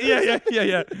it.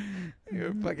 Yeah. You're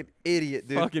a fucking idiot,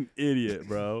 dude. Fucking idiot,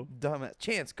 bro. Dumbass.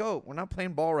 Chance, go. We're not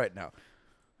playing ball right now.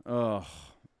 Oh.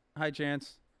 Hi,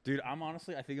 Chance. Dude, I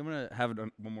think I'm going to have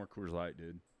one more Coors Light,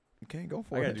 dude. Okay, go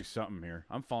for I it. gotta do something here.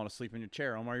 I'm falling asleep in your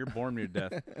chair, Omar. You're boring me to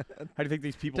death. How do you think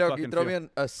these people Can fucking you throw feel? me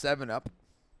a 7-Up?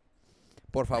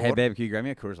 Por favor. Hey, babe, can you grab me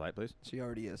a Coors Light, please? She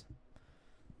already is.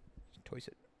 Toss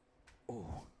it.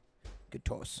 Oh, good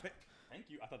toss. Thank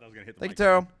you. I thought that was gonna hit the Thank you,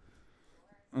 mic.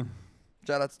 Taro.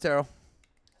 Shout out to Taro.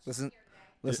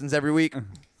 Listens every week.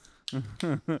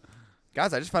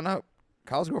 Guys, I just found out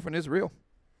Kyle's girlfriend is real.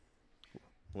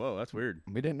 Whoa, that's weird.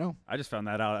 We didn't know. I just found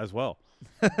that out as well.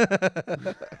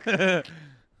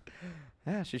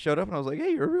 Yeah, she showed up and I was like,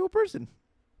 "Hey, you're a real person."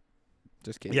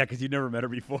 Just kidding. Yeah, because you never met her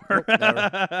before. Nope,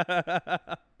 never.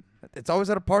 It's always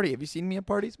at a party. Have you seen me at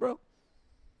parties, bro?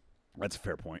 That's a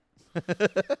fair point.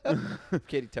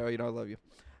 Katie, tell her, you know I love you.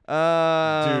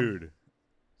 Dude,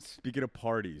 speaking of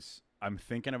parties, I'm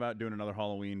thinking about doing another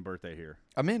Halloween birthday here.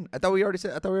 I'm in. I thought we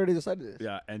already decided this.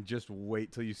 Yeah, and just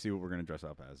wait till you see what we're gonna dress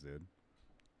up as, dude.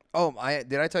 Oh,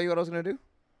 did I tell you what I was gonna do?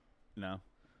 No.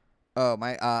 Oh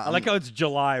my. I like how it's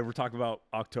July. We're talking about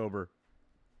October.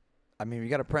 I mean, we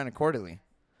gotta plan accordingly.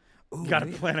 Ooh, You gotta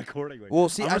plan accordingly. Well,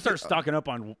 see, I'm gonna start stocking up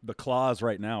on the claws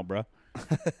right now, bro.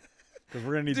 Because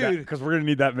we're gonna need that. Because we're gonna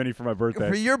need that many for my birthday.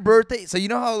 For your birthday, so you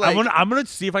know how like I'm gonna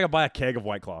see if I can buy a keg of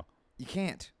White Claw. you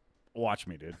can't. Watch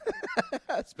me, dude.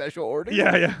 Special order.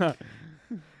 Yeah.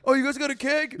 Oh, you guys got a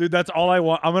keg? Dude, that's all I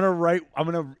want. I'm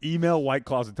gonna email White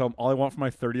Claws and tell them all I want for my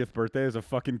 30th birthday is a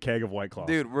fucking keg of White Claw.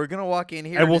 Dude, we're gonna walk in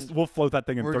here and we'll float that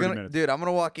thing in 30 minutes. Dude, I'm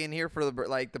gonna walk in here for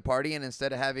the party, and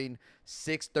instead of having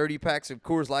 6 30-packs of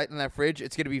Coors Light in that fridge,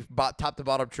 it's gonna be top to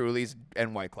bottom Trulies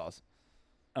and White Claws.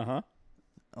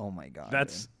 Oh my god.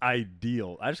 That's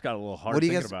ideal. I just got a little hard What are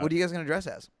you guys gonna dress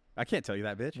as? I can't tell you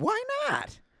that, bitch. Why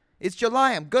not? It's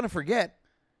July. I'm gonna forget.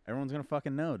 Everyone's gonna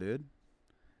fucking know, dude.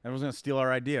 Everyone's gonna steal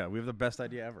our idea. We have the best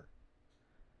idea ever.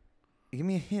 Give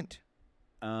me a hint.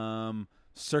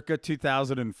 Circa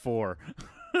 2004.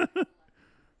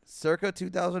 Circa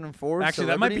 2004. Actually,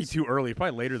 that might be too early.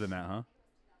 Probably later than that, huh?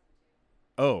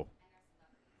 Oh.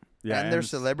 Yeah. And they're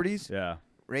celebrities. Yeah.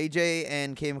 Ray J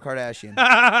and Kim Kardashian.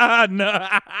 No.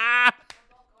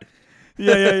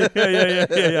 Yeah.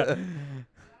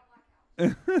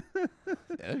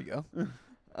 There you go.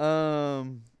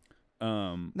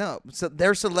 No, so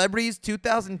they're celebrities.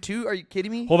 2002. Are you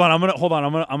kidding me? Hold on.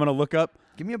 I'm gonna look up.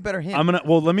 Give me a better hint. I'm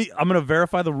gonna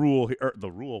verify the rule. The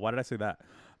rule. Why did I say that?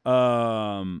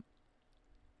 The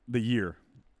year.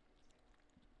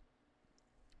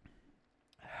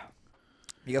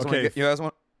 You guys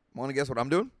want to guess what I'm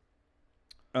doing?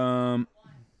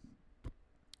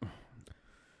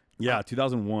 Yeah,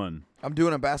 2001. I'm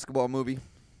doing a basketball movie.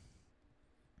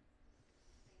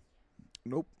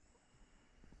 Nope.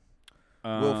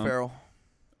 Will Ferrell.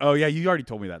 Oh yeah, you already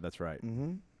told me that. That's right.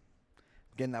 Mm-hmm.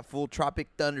 Getting that full Tropic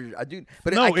Thunder, dude.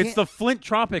 But no, it's the Flint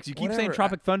Tropics. You keep saying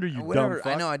Tropic Thunder. You dumb fuck.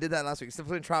 I know. I did that last week. It's the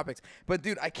Flint Tropics. But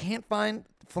dude, I can't find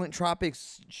Flint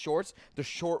Tropics shorts, the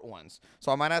short ones.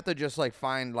 So I might have to just like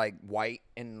find like white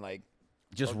and like.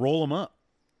 Just roll them up.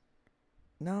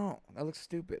 No, that looks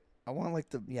stupid. I want like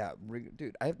dude.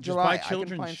 I have just July. buy I can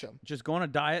children's. find some. Just go on a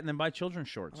diet and then buy children's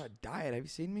shorts. On a diet? Have you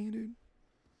seen me, dude?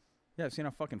 Yeah, I've seen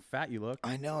how fucking fat you look.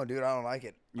 I know, dude. I don't like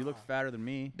it. You look fatter than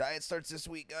me. Diet starts this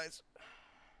week, guys.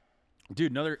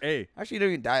 Dude, another A. Actually, don't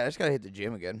even diet. I just gotta hit the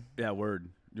gym again. Yeah, word.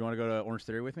 You want to go to Orange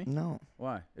Theory with me? No.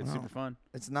 Why? It's super fun.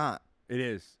 It's not. It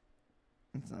is.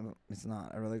 It's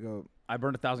not. I really go. I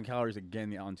burned 1,000 calories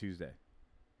again on Tuesday.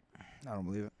 I don't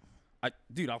believe it.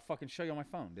 Dude, I'll fucking show you on my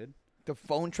phone, dude. The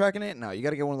phone tracking it? No, you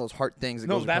got to get one of those heart things.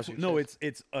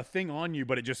 It's a thing on you,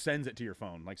 but it just sends it to your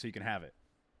phone, like so you can have it.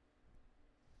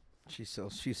 She's so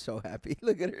happy.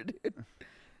 Look at her, dude.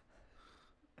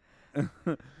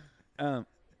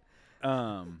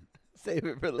 Save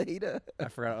it for later. I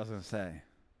forgot what I was gonna say.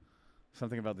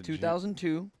 Something about the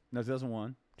 2002. No,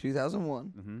 2001.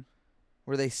 2001. Mm-hmm.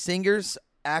 Were they singers,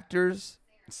 actors?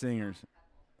 Singers.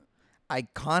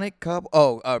 Iconic couple.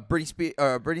 Oh,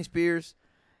 Britney Spears,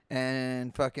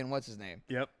 and fucking what's his name?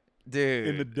 Yep. Dude.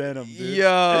 In the denim, dude.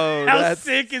 Yo, how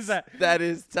sick is that? That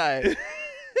is tight.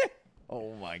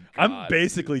 Oh my god. I'm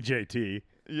basically JT.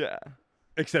 Yeah.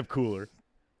 Except cooler.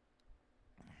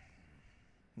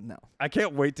 No. I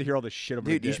can't wait to hear all this shit about.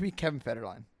 Dude, you should be Kevin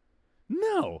Federline.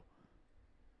 No.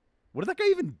 What did that guy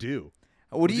even do?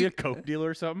 Was he a coke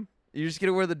dealer or something? You're just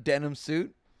gonna wear the denim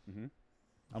suit? Mm-hmm.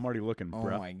 I'm already looking,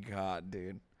 bro. Oh my god,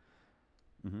 dude.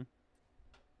 Mm-hmm.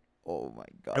 Oh my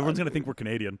god. Everyone's gonna think we're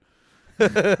Canadian.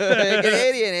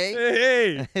 Canadian,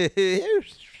 eh? Hey.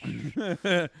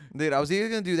 Dude, I was either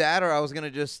gonna do that or I was gonna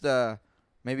just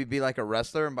maybe be like a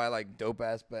wrestler and buy like dope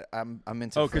ass. But I'm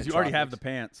into. Oh, because you already have the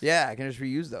pants. Yeah, I can just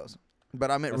reuse those.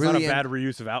 But I'm That's really not a bad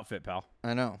reuse of outfit, pal.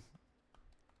 I know.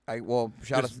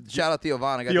 Shout out Theo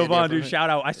Vaughn. Theo Vaughn, dude, shout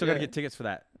out. I still gotta get tickets for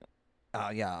that.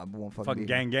 Yeah, I won't fucking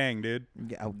gang, dude.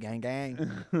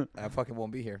 Gang. I fucking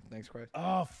won't be here. Thanks, Christ.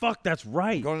 Oh fuck, that's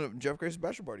right. I'm going to Jeff Grace's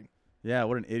bachelor party. Yeah,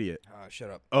 what an idiot. Shut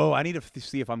up. Oh, I need to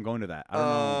see if I'm going to that. I don't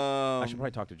know. I should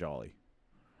probably talk to Jolly.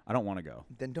 I don't want to go.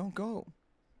 Then don't go.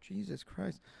 Jesus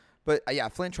Christ. But yeah,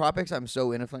 Flint Tropics. I'm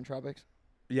so into Flint Tropics.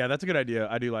 Yeah, that's a good idea.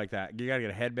 I do like that. You gotta get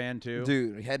a headband too,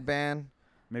 dude. Headband.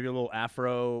 Maybe a little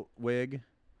afro wig,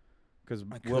 because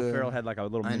Will Ferrell had like a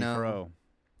little mini fro.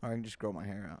 Or I can just grow my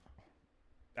hair out.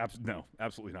 No,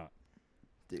 absolutely not.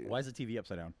 Dude. Why is the TV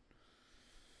upside down?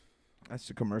 That's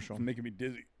the commercial. It's making me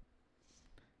dizzy.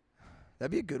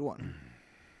 That'd be a good one.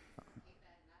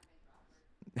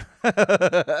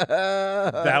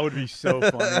 That would be so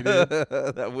funny, dude.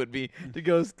 That would be to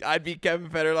go. I'd be Kevin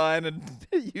Federline,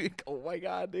 and you. Oh my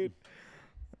god, dude,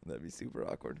 that'd be super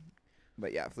awkward.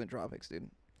 But yeah, Flint Tropics, dude.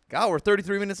 God, we're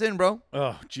 33 minutes in, bro.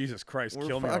 Oh, Jesus Christ, We're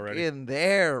kill me already. fucking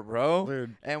there, bro.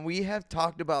 Dude. And we have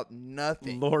talked about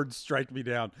nothing. Lord, strike me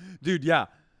down. Dude, yeah.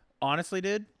 Honestly,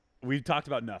 dude, we've talked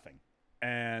about nothing.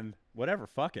 And whatever,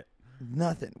 fuck it.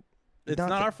 Nothing. It's Nothing.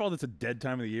 not our fault it's a dead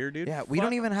time of the year, dude. Yeah, we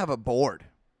don't even have a board.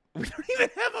 We don't even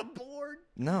have a board.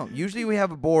 No, usually we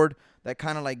have a board that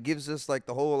kind of like gives us like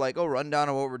the whole like rundown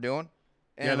of what we're doing.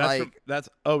 And Yeah, like that's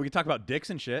we can talk about dicks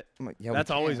and shit. I'm like, yeah, we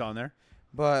That's always can. on there.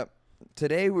 But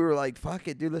today we were like, fuck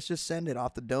it, dude, let's just send it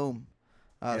off the dome.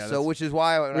 Yeah, So which is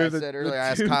why when I we're said the earlier, I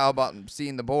asked two- Kyle about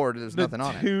seeing the board. There's The nothing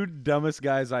on it. two dumbest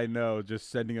guys I know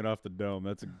just sending it off the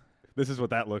dome. This is what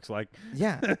that looks like.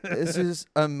 Yeah, this is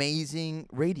amazing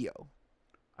radio.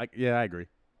 Yeah, I agree.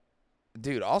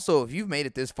 Dude, also, if you've made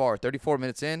it this far, 34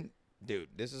 minutes in, dude,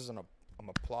 this is I'm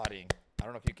applauding. I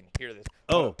don't know if you can hear this.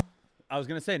 Oh, I was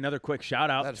gonna say another quick shout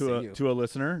out That's to you. a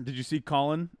listener. Did you see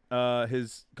Colin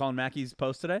Colin Mackey's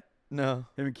post today? No.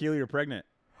 Him and Keely are pregnant.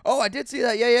 Oh, I did see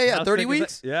that. Yeah. How 30 sick is that?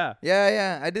 weeks? Yeah.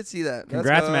 Yeah, I did see that.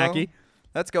 Congrats, Let's go. Mackie.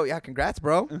 Let's go. Yeah, congrats,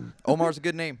 bro. Omar's a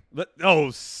good name.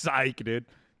 Psych, dude.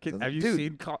 Have you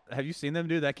Dude. seen them,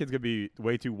 dude? That kid's gonna be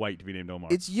way too white to be named Omar.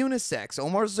 It's unisex.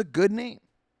 Omar's a good name.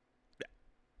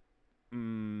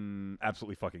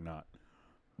 Absolutely fucking not.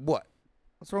 What?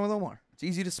 What's wrong with Omar? It's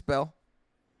easy to spell.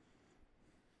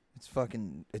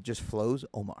 It just flows.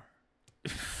 Omar.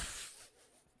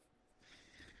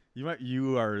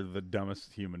 You are the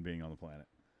dumbest human being on the planet.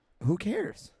 Who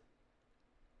cares?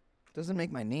 Doesn't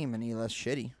make my name any less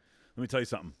shitty. Let me tell you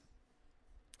something.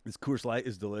 This Coors Light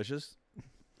is delicious,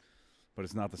 but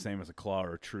it's not the same as a Claw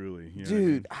or a Truly. You know what I mean?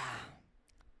 Dude.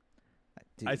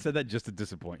 Dude. I said that just to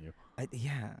disappoint you.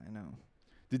 Yeah, I know.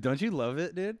 Dude, don't you love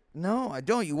it, dude? No, I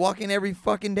don't. You walk in every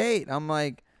fucking date. I'm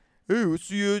like, hey, what's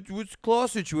the claw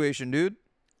situation, dude?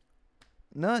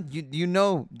 No, you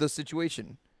know the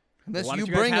situation. Unless Why you don't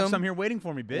you guys bring have them, some here waiting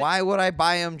for me, bitch? why would I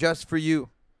buy them just for you?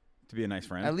 To be a nice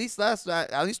friend. At least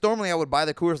normally I would buy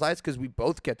the Coors Lights because we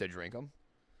both get to drink them.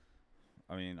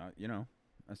 I mean,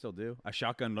 I still do. I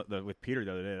shotgunned with Peter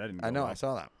the other day. That didn't go I know, well. I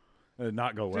saw that. That did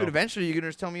not go well. Dude, eventually you're gonna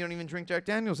just tell me you don't even drink Jack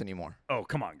Daniels anymore. Oh,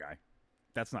 come on, guy.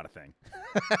 That's not a thing.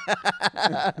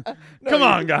 No, Come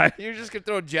on, guy. You're just gonna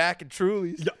throw Jack and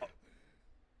Trulies.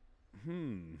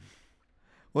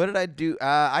 What did I do?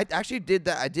 I actually did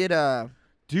that. I did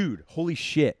Dude, holy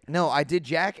shit. No, I did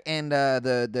Jack and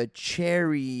the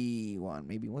cherry one.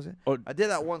 Maybe was it? Oh. I did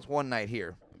that once one night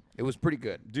here. It was pretty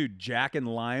good. Dude, Jack and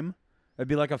Lime. That'd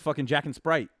be like a fucking Jack and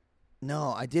Sprite.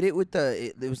 No, I did it with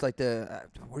it was like the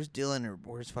where's Dylan or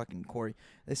where's fucking Corey?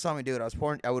 They saw me do it. I was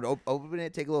pouring. I would open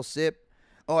it, take a little sip.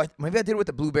 Oh, maybe I did it with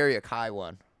the blueberry acai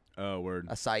one. Oh, word.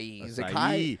 Acai. Is it Acai.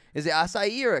 acai? Is it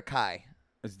acai or acai?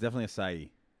 It's definitely acai.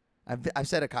 I've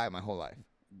said acai my whole life.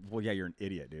 Well, yeah, you're an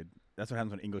idiot, dude. That's what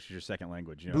happens when English is your second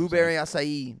language. You know Blueberry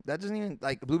acai. That doesn't even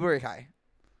like blueberry acai.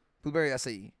 Blueberry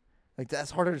acai. Like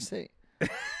that's harder to say.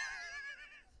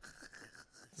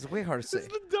 It's way harder to say. This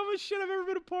is the dumbest shit I've ever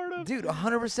been a part of. Dude,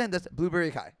 100%. That's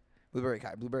blueberry acai. Blueberry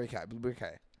acai. Blueberry acai. Blueberry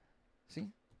acai. See?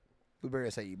 Blueberry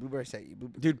acai. Blueberry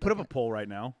acai. Dude, put up a poll right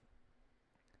now.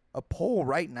 A poll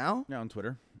right now? Yeah, on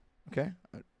Twitter. Okay.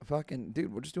 Fucking,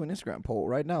 dude, we're just doing an Instagram poll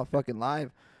right now. Fucking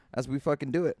live as we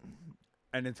fucking do it.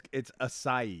 And it's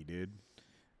acai, dude.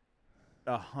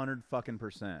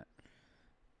 100%.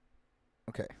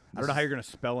 Okay. I don't know how you're gonna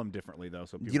spell them differently though.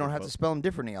 So You don't have to spell them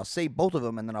differently. I'll say both of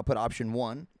them and then I'll put option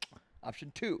 1,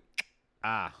 option 2.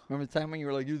 Remember the time when you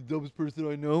were like, "You're the dumbest person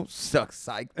I know"? Sucks,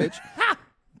 psych, bitch.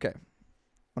 Okay.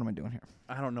 What am I doing here?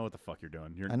 I don't know what the fuck you're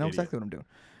doing. You're an I know idiot. exactly what I'm doing.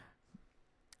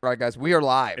 All right, guys, we are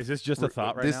live. Is this just a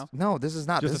thought right now? No, this is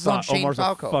not. Just This a is on thought. Shane Omar's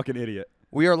Falco. a fucking idiot.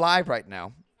 We are live right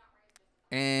now,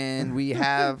 and we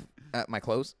have my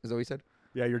clothes. Is that what you said?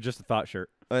 Yeah, you're just a thought shirt.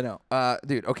 I know,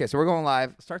 dude. Okay, so we're going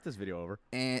live, Start this video over.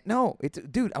 and no,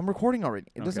 dude. I'm recording already.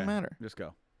 It doesn't Okay, matter. Just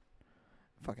go.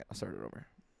 Fuck it, I'll start it over.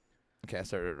 Okay, I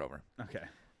started it over. Okay.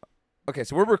 Okay,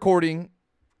 so we're recording,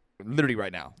 literally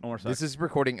right now. Omar sucks. This is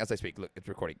recording as I speak. Look, it's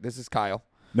recording. This is Kyle,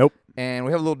 Nope. and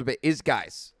we have a little debate.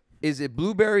 Is it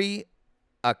blueberry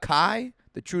acai,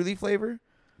 the Truly flavor,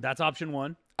 That's option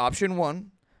 1. option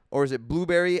 1, or is it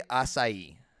blueberry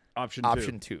acai? Option 2.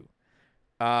 Option 2.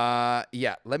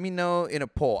 Yeah, let me know in a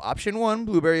poll. Option 1,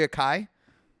 blueberry acai.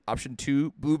 Option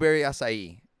 2, blueberry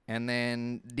acai. And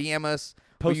then DM us.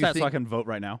 who Post you that think, so I can vote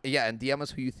right now. Yeah, and DM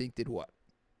us who you think did what.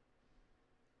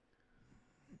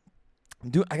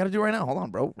 I gotta do it right now. Hold on,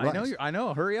 bro. Relax. I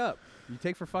know. Hurry up. You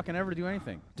take for fucking ever to do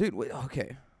anything. Dude, wait,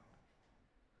 okay.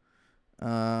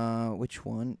 Which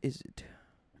one is it?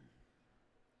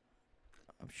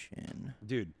 Option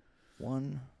Dude.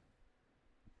 1.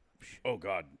 Option Oh,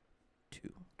 God. 2.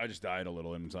 I just died a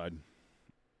little inside.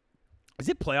 Is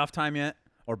it playoff time yet?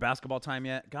 Or basketball time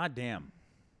yet? God damn.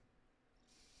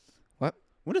 What?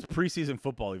 When does preseason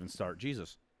football even start?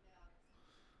 Jesus.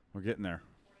 We're getting there.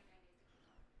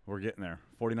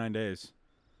 49 days.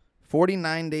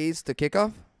 49 days to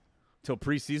kickoff? Till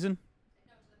preseason?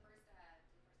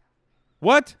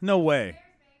 What? No way.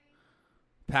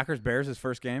 Packers-Bears is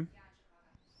first game?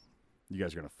 You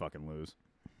guys are going to fucking lose.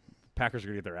 Packers are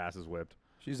going to get their asses whipped.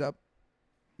 She's up.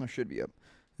 Or should be up.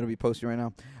 It'll be posted right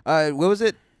now. What was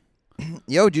it?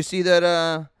 Yo, did you see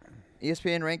that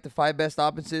ESPN ranked the 5 best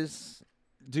offenses?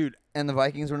 Dude. And the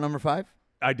Vikings were number 5?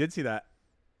 I did see that.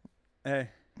 Hey.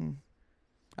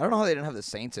 I don't know how they didn't have the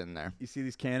Saints in there. You see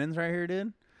these cannons right here,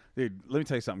 dude? Dude, let me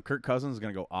tell you something. Kirk Cousins is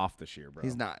going to go off this year, bro.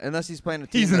 He's not. Unless he's playing a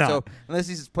team He's not. Unless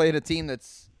he's playing a team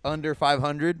that's under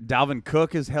 500. Dalvin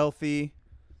Cook is healthy.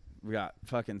 We got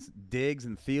fucking Diggs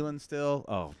and Thielen still.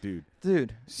 Oh, dude.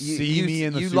 Dude, See me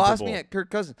in the you Super lost Bowl. me at Kirk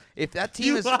Cousins. If that team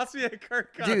You is lost me at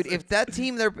Kirk Cousins. Dude, if that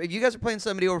team there, if you guys are playing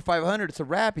somebody over 500, it's a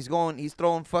wrap. He's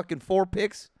throwing fucking 4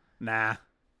 picks. Nah.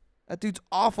 That dude's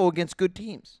awful against good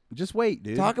teams. Just wait,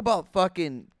 dude. Talk about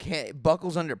fucking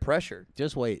buckles under pressure.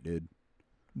 Just wait, dude.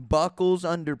 Buckles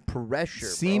under pressure.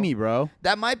 See me, bro.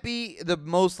 That might be the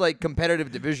most like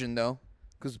competitive division though,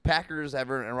 because Packers,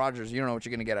 Everett, and Rodgers. You don't know what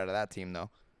you're gonna get out of that team though.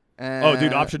 Oh,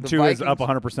 dude, option the 2 is Vikings- up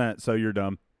 100%, so you're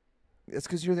dumb. It's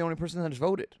because you're the only person that has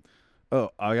voted. Oh,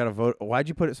 I got to vote. Why'd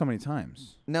you put it so many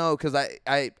times? No, because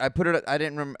I put it. I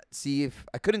didn't see if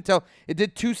I couldn't tell. It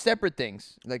did 2 separate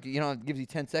things. Like it gives you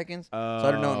 10 seconds. So I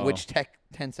don't know in which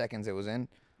 10 seconds it was in.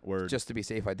 Word. Just to be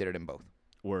safe, I did it in both.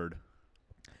 Word.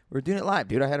 We're doing it live,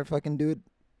 dude. I had to fucking do it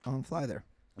on the fly there.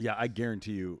 Yeah, I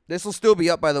guarantee you. This will still be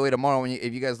up, by the way, tomorrow.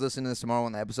 If you guys listen to this tomorrow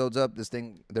when the episode's up,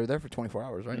 they're there for 24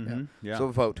 hours, right? Yeah. So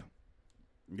vote.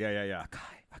 Yeah. Acai.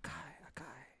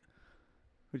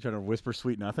 You trying to whisper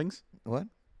sweet nothings? What?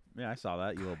 Yeah, I saw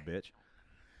that, you little bitch.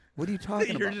 What are you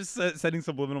talking You're about? just sending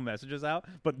subliminal messages out,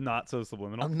 but not so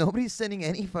subliminal. Nobody's sending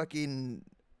any fucking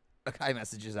Acai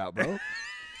messages out, bro.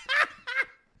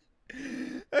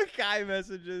 Acai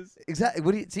messages. Exactly.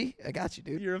 What do you see? I got you,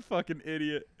 dude. You're a fucking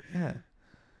idiot. Yeah.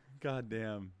 God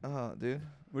damn. Oh, dude.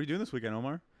 What are you doing this weekend,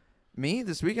 Omar? Me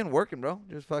this weekend working, bro.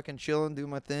 Just fucking chilling, doing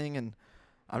my thing, and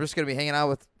I'm just gonna be hanging out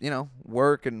with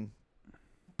work and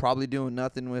probably doing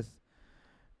nothing with.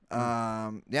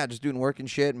 Just doing work and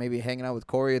shit. Maybe hanging out with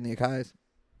Corey and the Acais.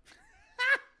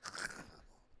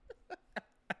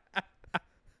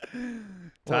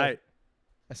 Tight.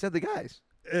 I said the guys.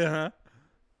 Uh-huh.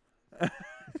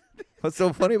 What's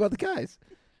so funny about the guys?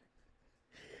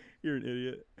 You're an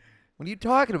idiot. What are you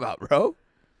talking about, bro?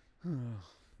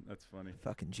 That's funny.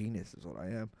 Fucking genius is what I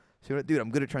am. See what, dude? I'm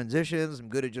good at transitions. I'm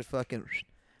good at just fucking.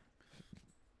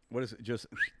 What does it just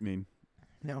mean?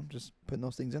 Just putting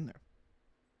those things in there,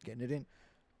 getting it in.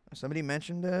 Somebody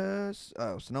mentioned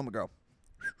Sonoma girl,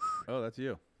 Oh, that's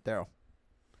you. Daryl.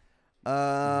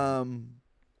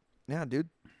 Yeah, dude.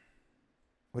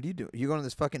 What do you do? You going to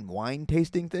this fucking wine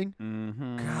tasting thing?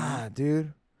 Mm-hmm. God,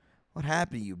 dude, what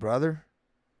happened to you, brother?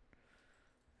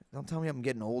 Don't tell me I'm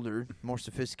getting older, more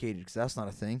sophisticated, because that's not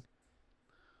a thing.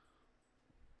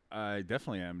 I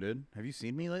definitely am, dude. Have you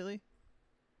seen me lately?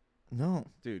 No.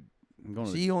 Dude, I'm going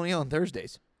to... See you only on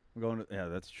Thursdays. I'm going to... Yeah,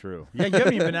 that's true. Yeah, you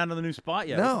haven't even been out to the new spot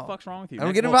yet. No. What the fuck's wrong with you? I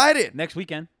don't get invited. Next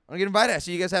weekend. I don't get invited. I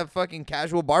see you guys have fucking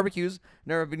casual barbecues.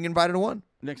 Never been invited to one.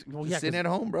 Well, Just sitting at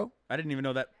home, bro. I didn't even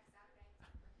know that.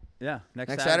 Yeah,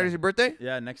 next Saturday's your birthday?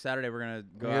 Yeah, next Saturday we're going to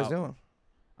go What are you guys out. doing?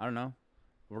 I don't know.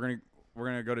 We're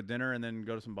gonna go to dinner and then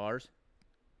go to some bars.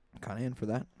 Kind of in for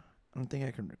that. I don't think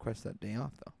I can request that day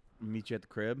off, though. Meet you at the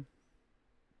crib.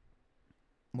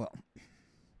 Well,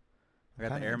 I got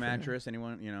kinda the air in for that. mattress.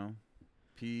 Anyone,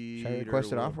 Peter Should I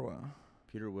request it will- off or what?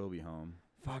 Peter will be home.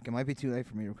 Fuck, it might be too late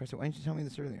for me to request it. Why didn't you tell me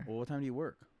this earlier? Well, what time do you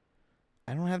work?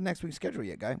 I don't have next week's schedule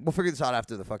yet, guy. We'll figure this out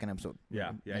after the fucking episode.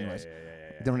 Anyways.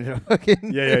 Yeah. Don't need to fucking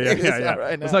figure this out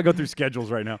right Let's now. not go through schedules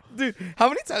right now. Dude, how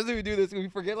many times do we do this? We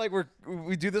forget, like,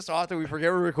 we do this often. We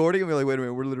forget we're recording, and we're like, wait a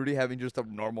minute, we're literally having just a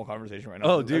normal conversation right now.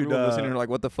 Oh, dude, Everyone listening are like,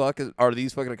 what the fuck are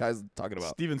these fucking guys talking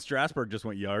about? Steven Strasburg just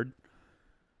went yard.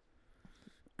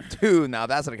 Dude, now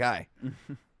that's a guy.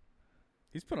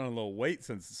 He's put on a little weight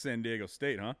since San Diego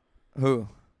State, huh? Who?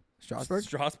 Strasburg?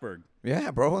 Strasburg.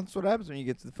 Yeah, bro. That's what happens when you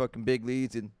get to the fucking big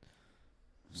leads and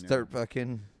start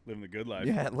fucking Living the good life.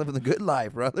 living the good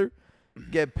life, brother.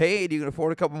 Get paid, you can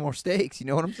afford a couple more steaks. You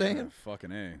know what I'm Yeah, saying?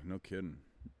 fucking A. No kidding.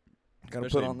 Gotta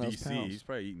Especially put on in those DC. pounds. He's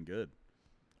probably eating good.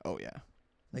 Oh yeah,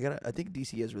 I think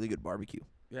DC has really good barbecue.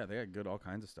 Yeah, they got good all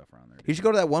kinds of stuff around there. You should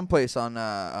go to that one place on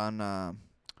I don't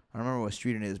remember what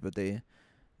street it is, but they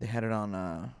had it on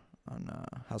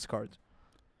House of Cards.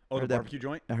 Oh, the heard that- barbecue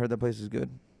joint? I heard that place is good.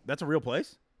 That's a real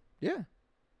place? Yeah.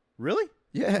 Really?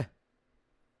 Yeah.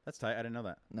 That's tight. I didn't know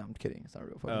that. No, I'm kidding. It's not a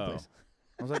real fucking place.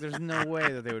 I was like, there's no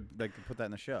way that they would like put that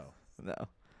in the show. No.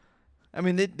 I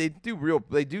mean, they do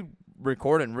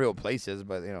record in real places,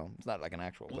 but it's not like an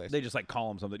actual place. They just like call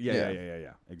them something.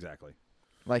 Yeah. Exactly.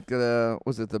 Like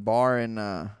was it the bar in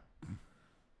what's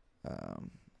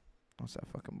that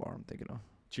fucking bar I'm thinking of?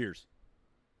 Cheers.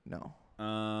 No.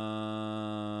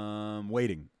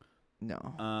 Waiting. No.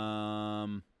 I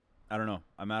don't know.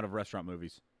 I'm out of restaurant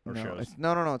movies or shows.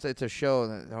 No. It's a show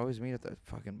that they always meet at the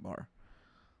fucking bar.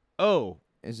 Oh.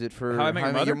 Is it for How I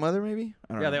Met Your Mother? Maybe.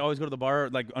 I don't know. They always go to the bar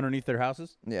like underneath their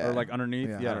houses. Yeah. Or like underneath.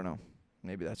 Yeah. I don't know.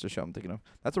 Maybe that's the show I'm thinking of.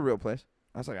 That's a real place.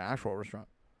 That's like an actual restaurant.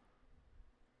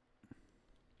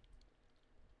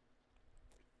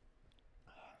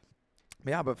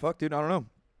 Yeah, but fuck, dude, I don't know.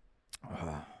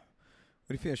 What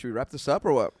do you feel? Should we wrap this up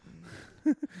or what?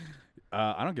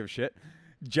 I don't give a shit.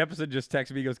 Jefferson just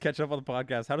texted me. He goes, catch up on the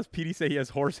podcast. How does Petey say he has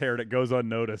horsehair and it goes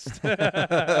unnoticed?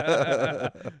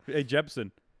 Hey,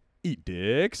 Jefferson. Eat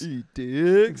dicks. Eat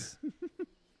dicks.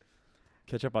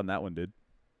 Catch up on that one, dude.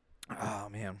 Oh,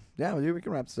 man. Yeah, dude, we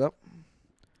can wrap this up.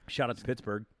 Shout out to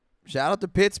Pittsburgh. Shout out to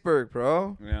Pittsburgh,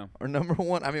 bro. Yeah. Or number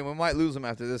one. I mean, we might lose them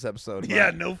after this episode. Yeah,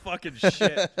 no fucking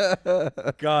shit.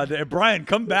 God, Brian,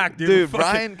 come back, dude. Dude,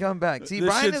 Brian, come back. See,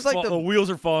 Brian is like the wheels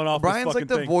are falling off. Brian's this like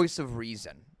the thing. voice of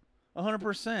reason.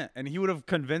 100%. And he would have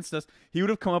convinced us. He would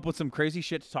have come up with some crazy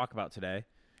shit to talk about today.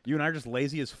 You and I are just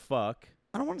lazy as fuck.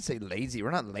 I don't want to say lazy.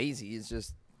 We're not lazy. It's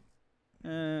just.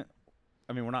 I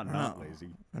mean, we're not lazy.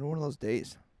 I had one of those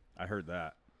days. I heard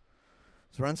that.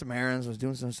 Was running some errands. Was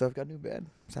doing some stuff. Got a new bed.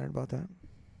 Excited about that.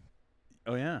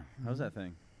 Oh, yeah. How's that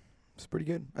thing? It's pretty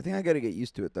good. I think I got to get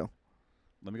used to it, though.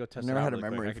 Let me go test Never it out had a really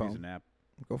quick. memory I can use foam. a nap.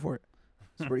 Go for it.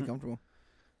 It's pretty comfortable.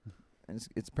 And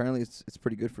it's apparently it's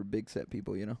pretty good for big set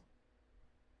people, or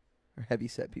heavy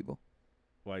set people.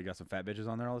 Why, you got some fat bitches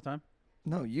on there all the time?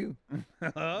 No, you.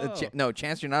 Oh. No,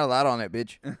 Chance, you're not allowed on it,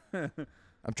 bitch.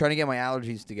 I'm trying to get my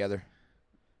allergies together.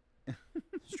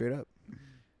 Straight up.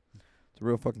 It's a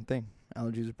real fucking thing.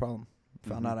 Allergies are a problem.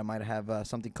 Found out I might have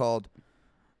something called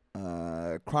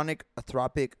chronic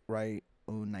arthropic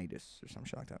rhinitis or some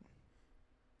shit like that.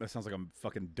 That sounds like a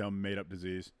fucking dumb made-up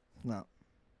disease. No.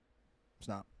 It's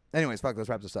not. Anyways, fuck, let's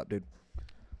wrap this up, dude.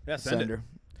 Yeah, send it.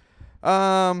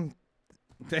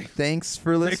 Thanks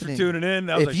for listening. Thanks for tuning in.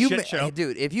 That was a shit show. Hey,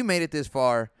 dude, if you made it this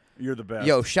far, you're the best.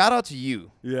 Yo, shout out to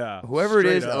you. Yeah. Whoever it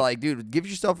is, up. like, dude, give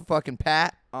yourself a fucking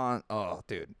pat on. Oh,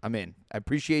 dude, I'm in. I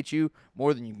appreciate you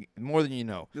more than you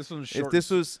know. This one's short. If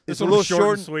this was, this it's a one little was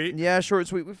short and sweet. Yeah, short and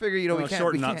sweet. We figure, we can't.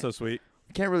 Short we and can't, not so sweet.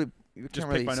 We can't really. We Just can't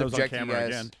pick really my nose on subject you camera guys.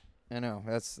 again. I know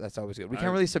that's always good. We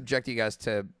can't really subject you guys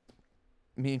to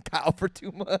me and Kyle for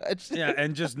too much. Yeah,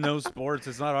 and just no sports.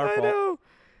 It's not our fault. Know.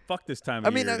 Fuck this time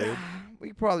of year, dude.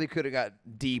 We probably could have got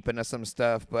deep into some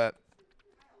stuff, but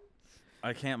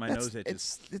I can't. My nose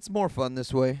itches. It's more fun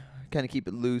this way. Kind of keep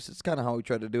it loose. It's kind of how we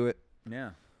try to do it.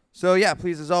 Yeah. So yeah,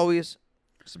 please, as always,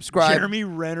 subscribe. Jeremy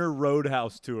Renner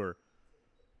Roadhouse tour.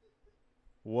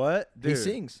 What? Dude, He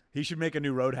sings. He should make a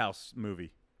new Roadhouse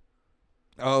movie.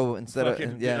 Oh, instead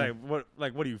fucking, of yeah. What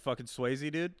are you, fucking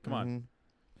Swayze, dude? Come on.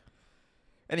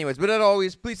 Anyways, but as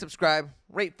always, please subscribe,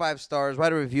 rate 5 stars,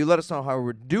 write a review, let us know how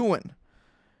we're doing.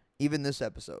 Even this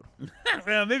episode.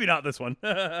 Well, maybe not this one.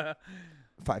 5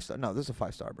 star. No, this is a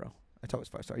 5-star, bro. I thought it was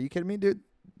 5 star. Are you kidding me, dude?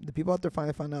 The people out there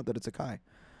finally found out that it's Acai.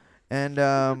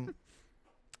 And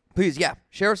please, yeah,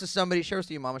 share us to somebody. Share us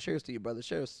to your mama. Share us to your brother.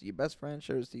 Share us to your best friend.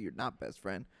 Share us to your not best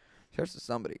friend. Share us to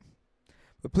somebody.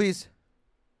 But please,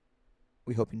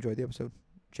 we hope you enjoyed the episode.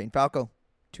 Shane Falco,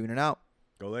 tuning out.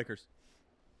 Go Lakers.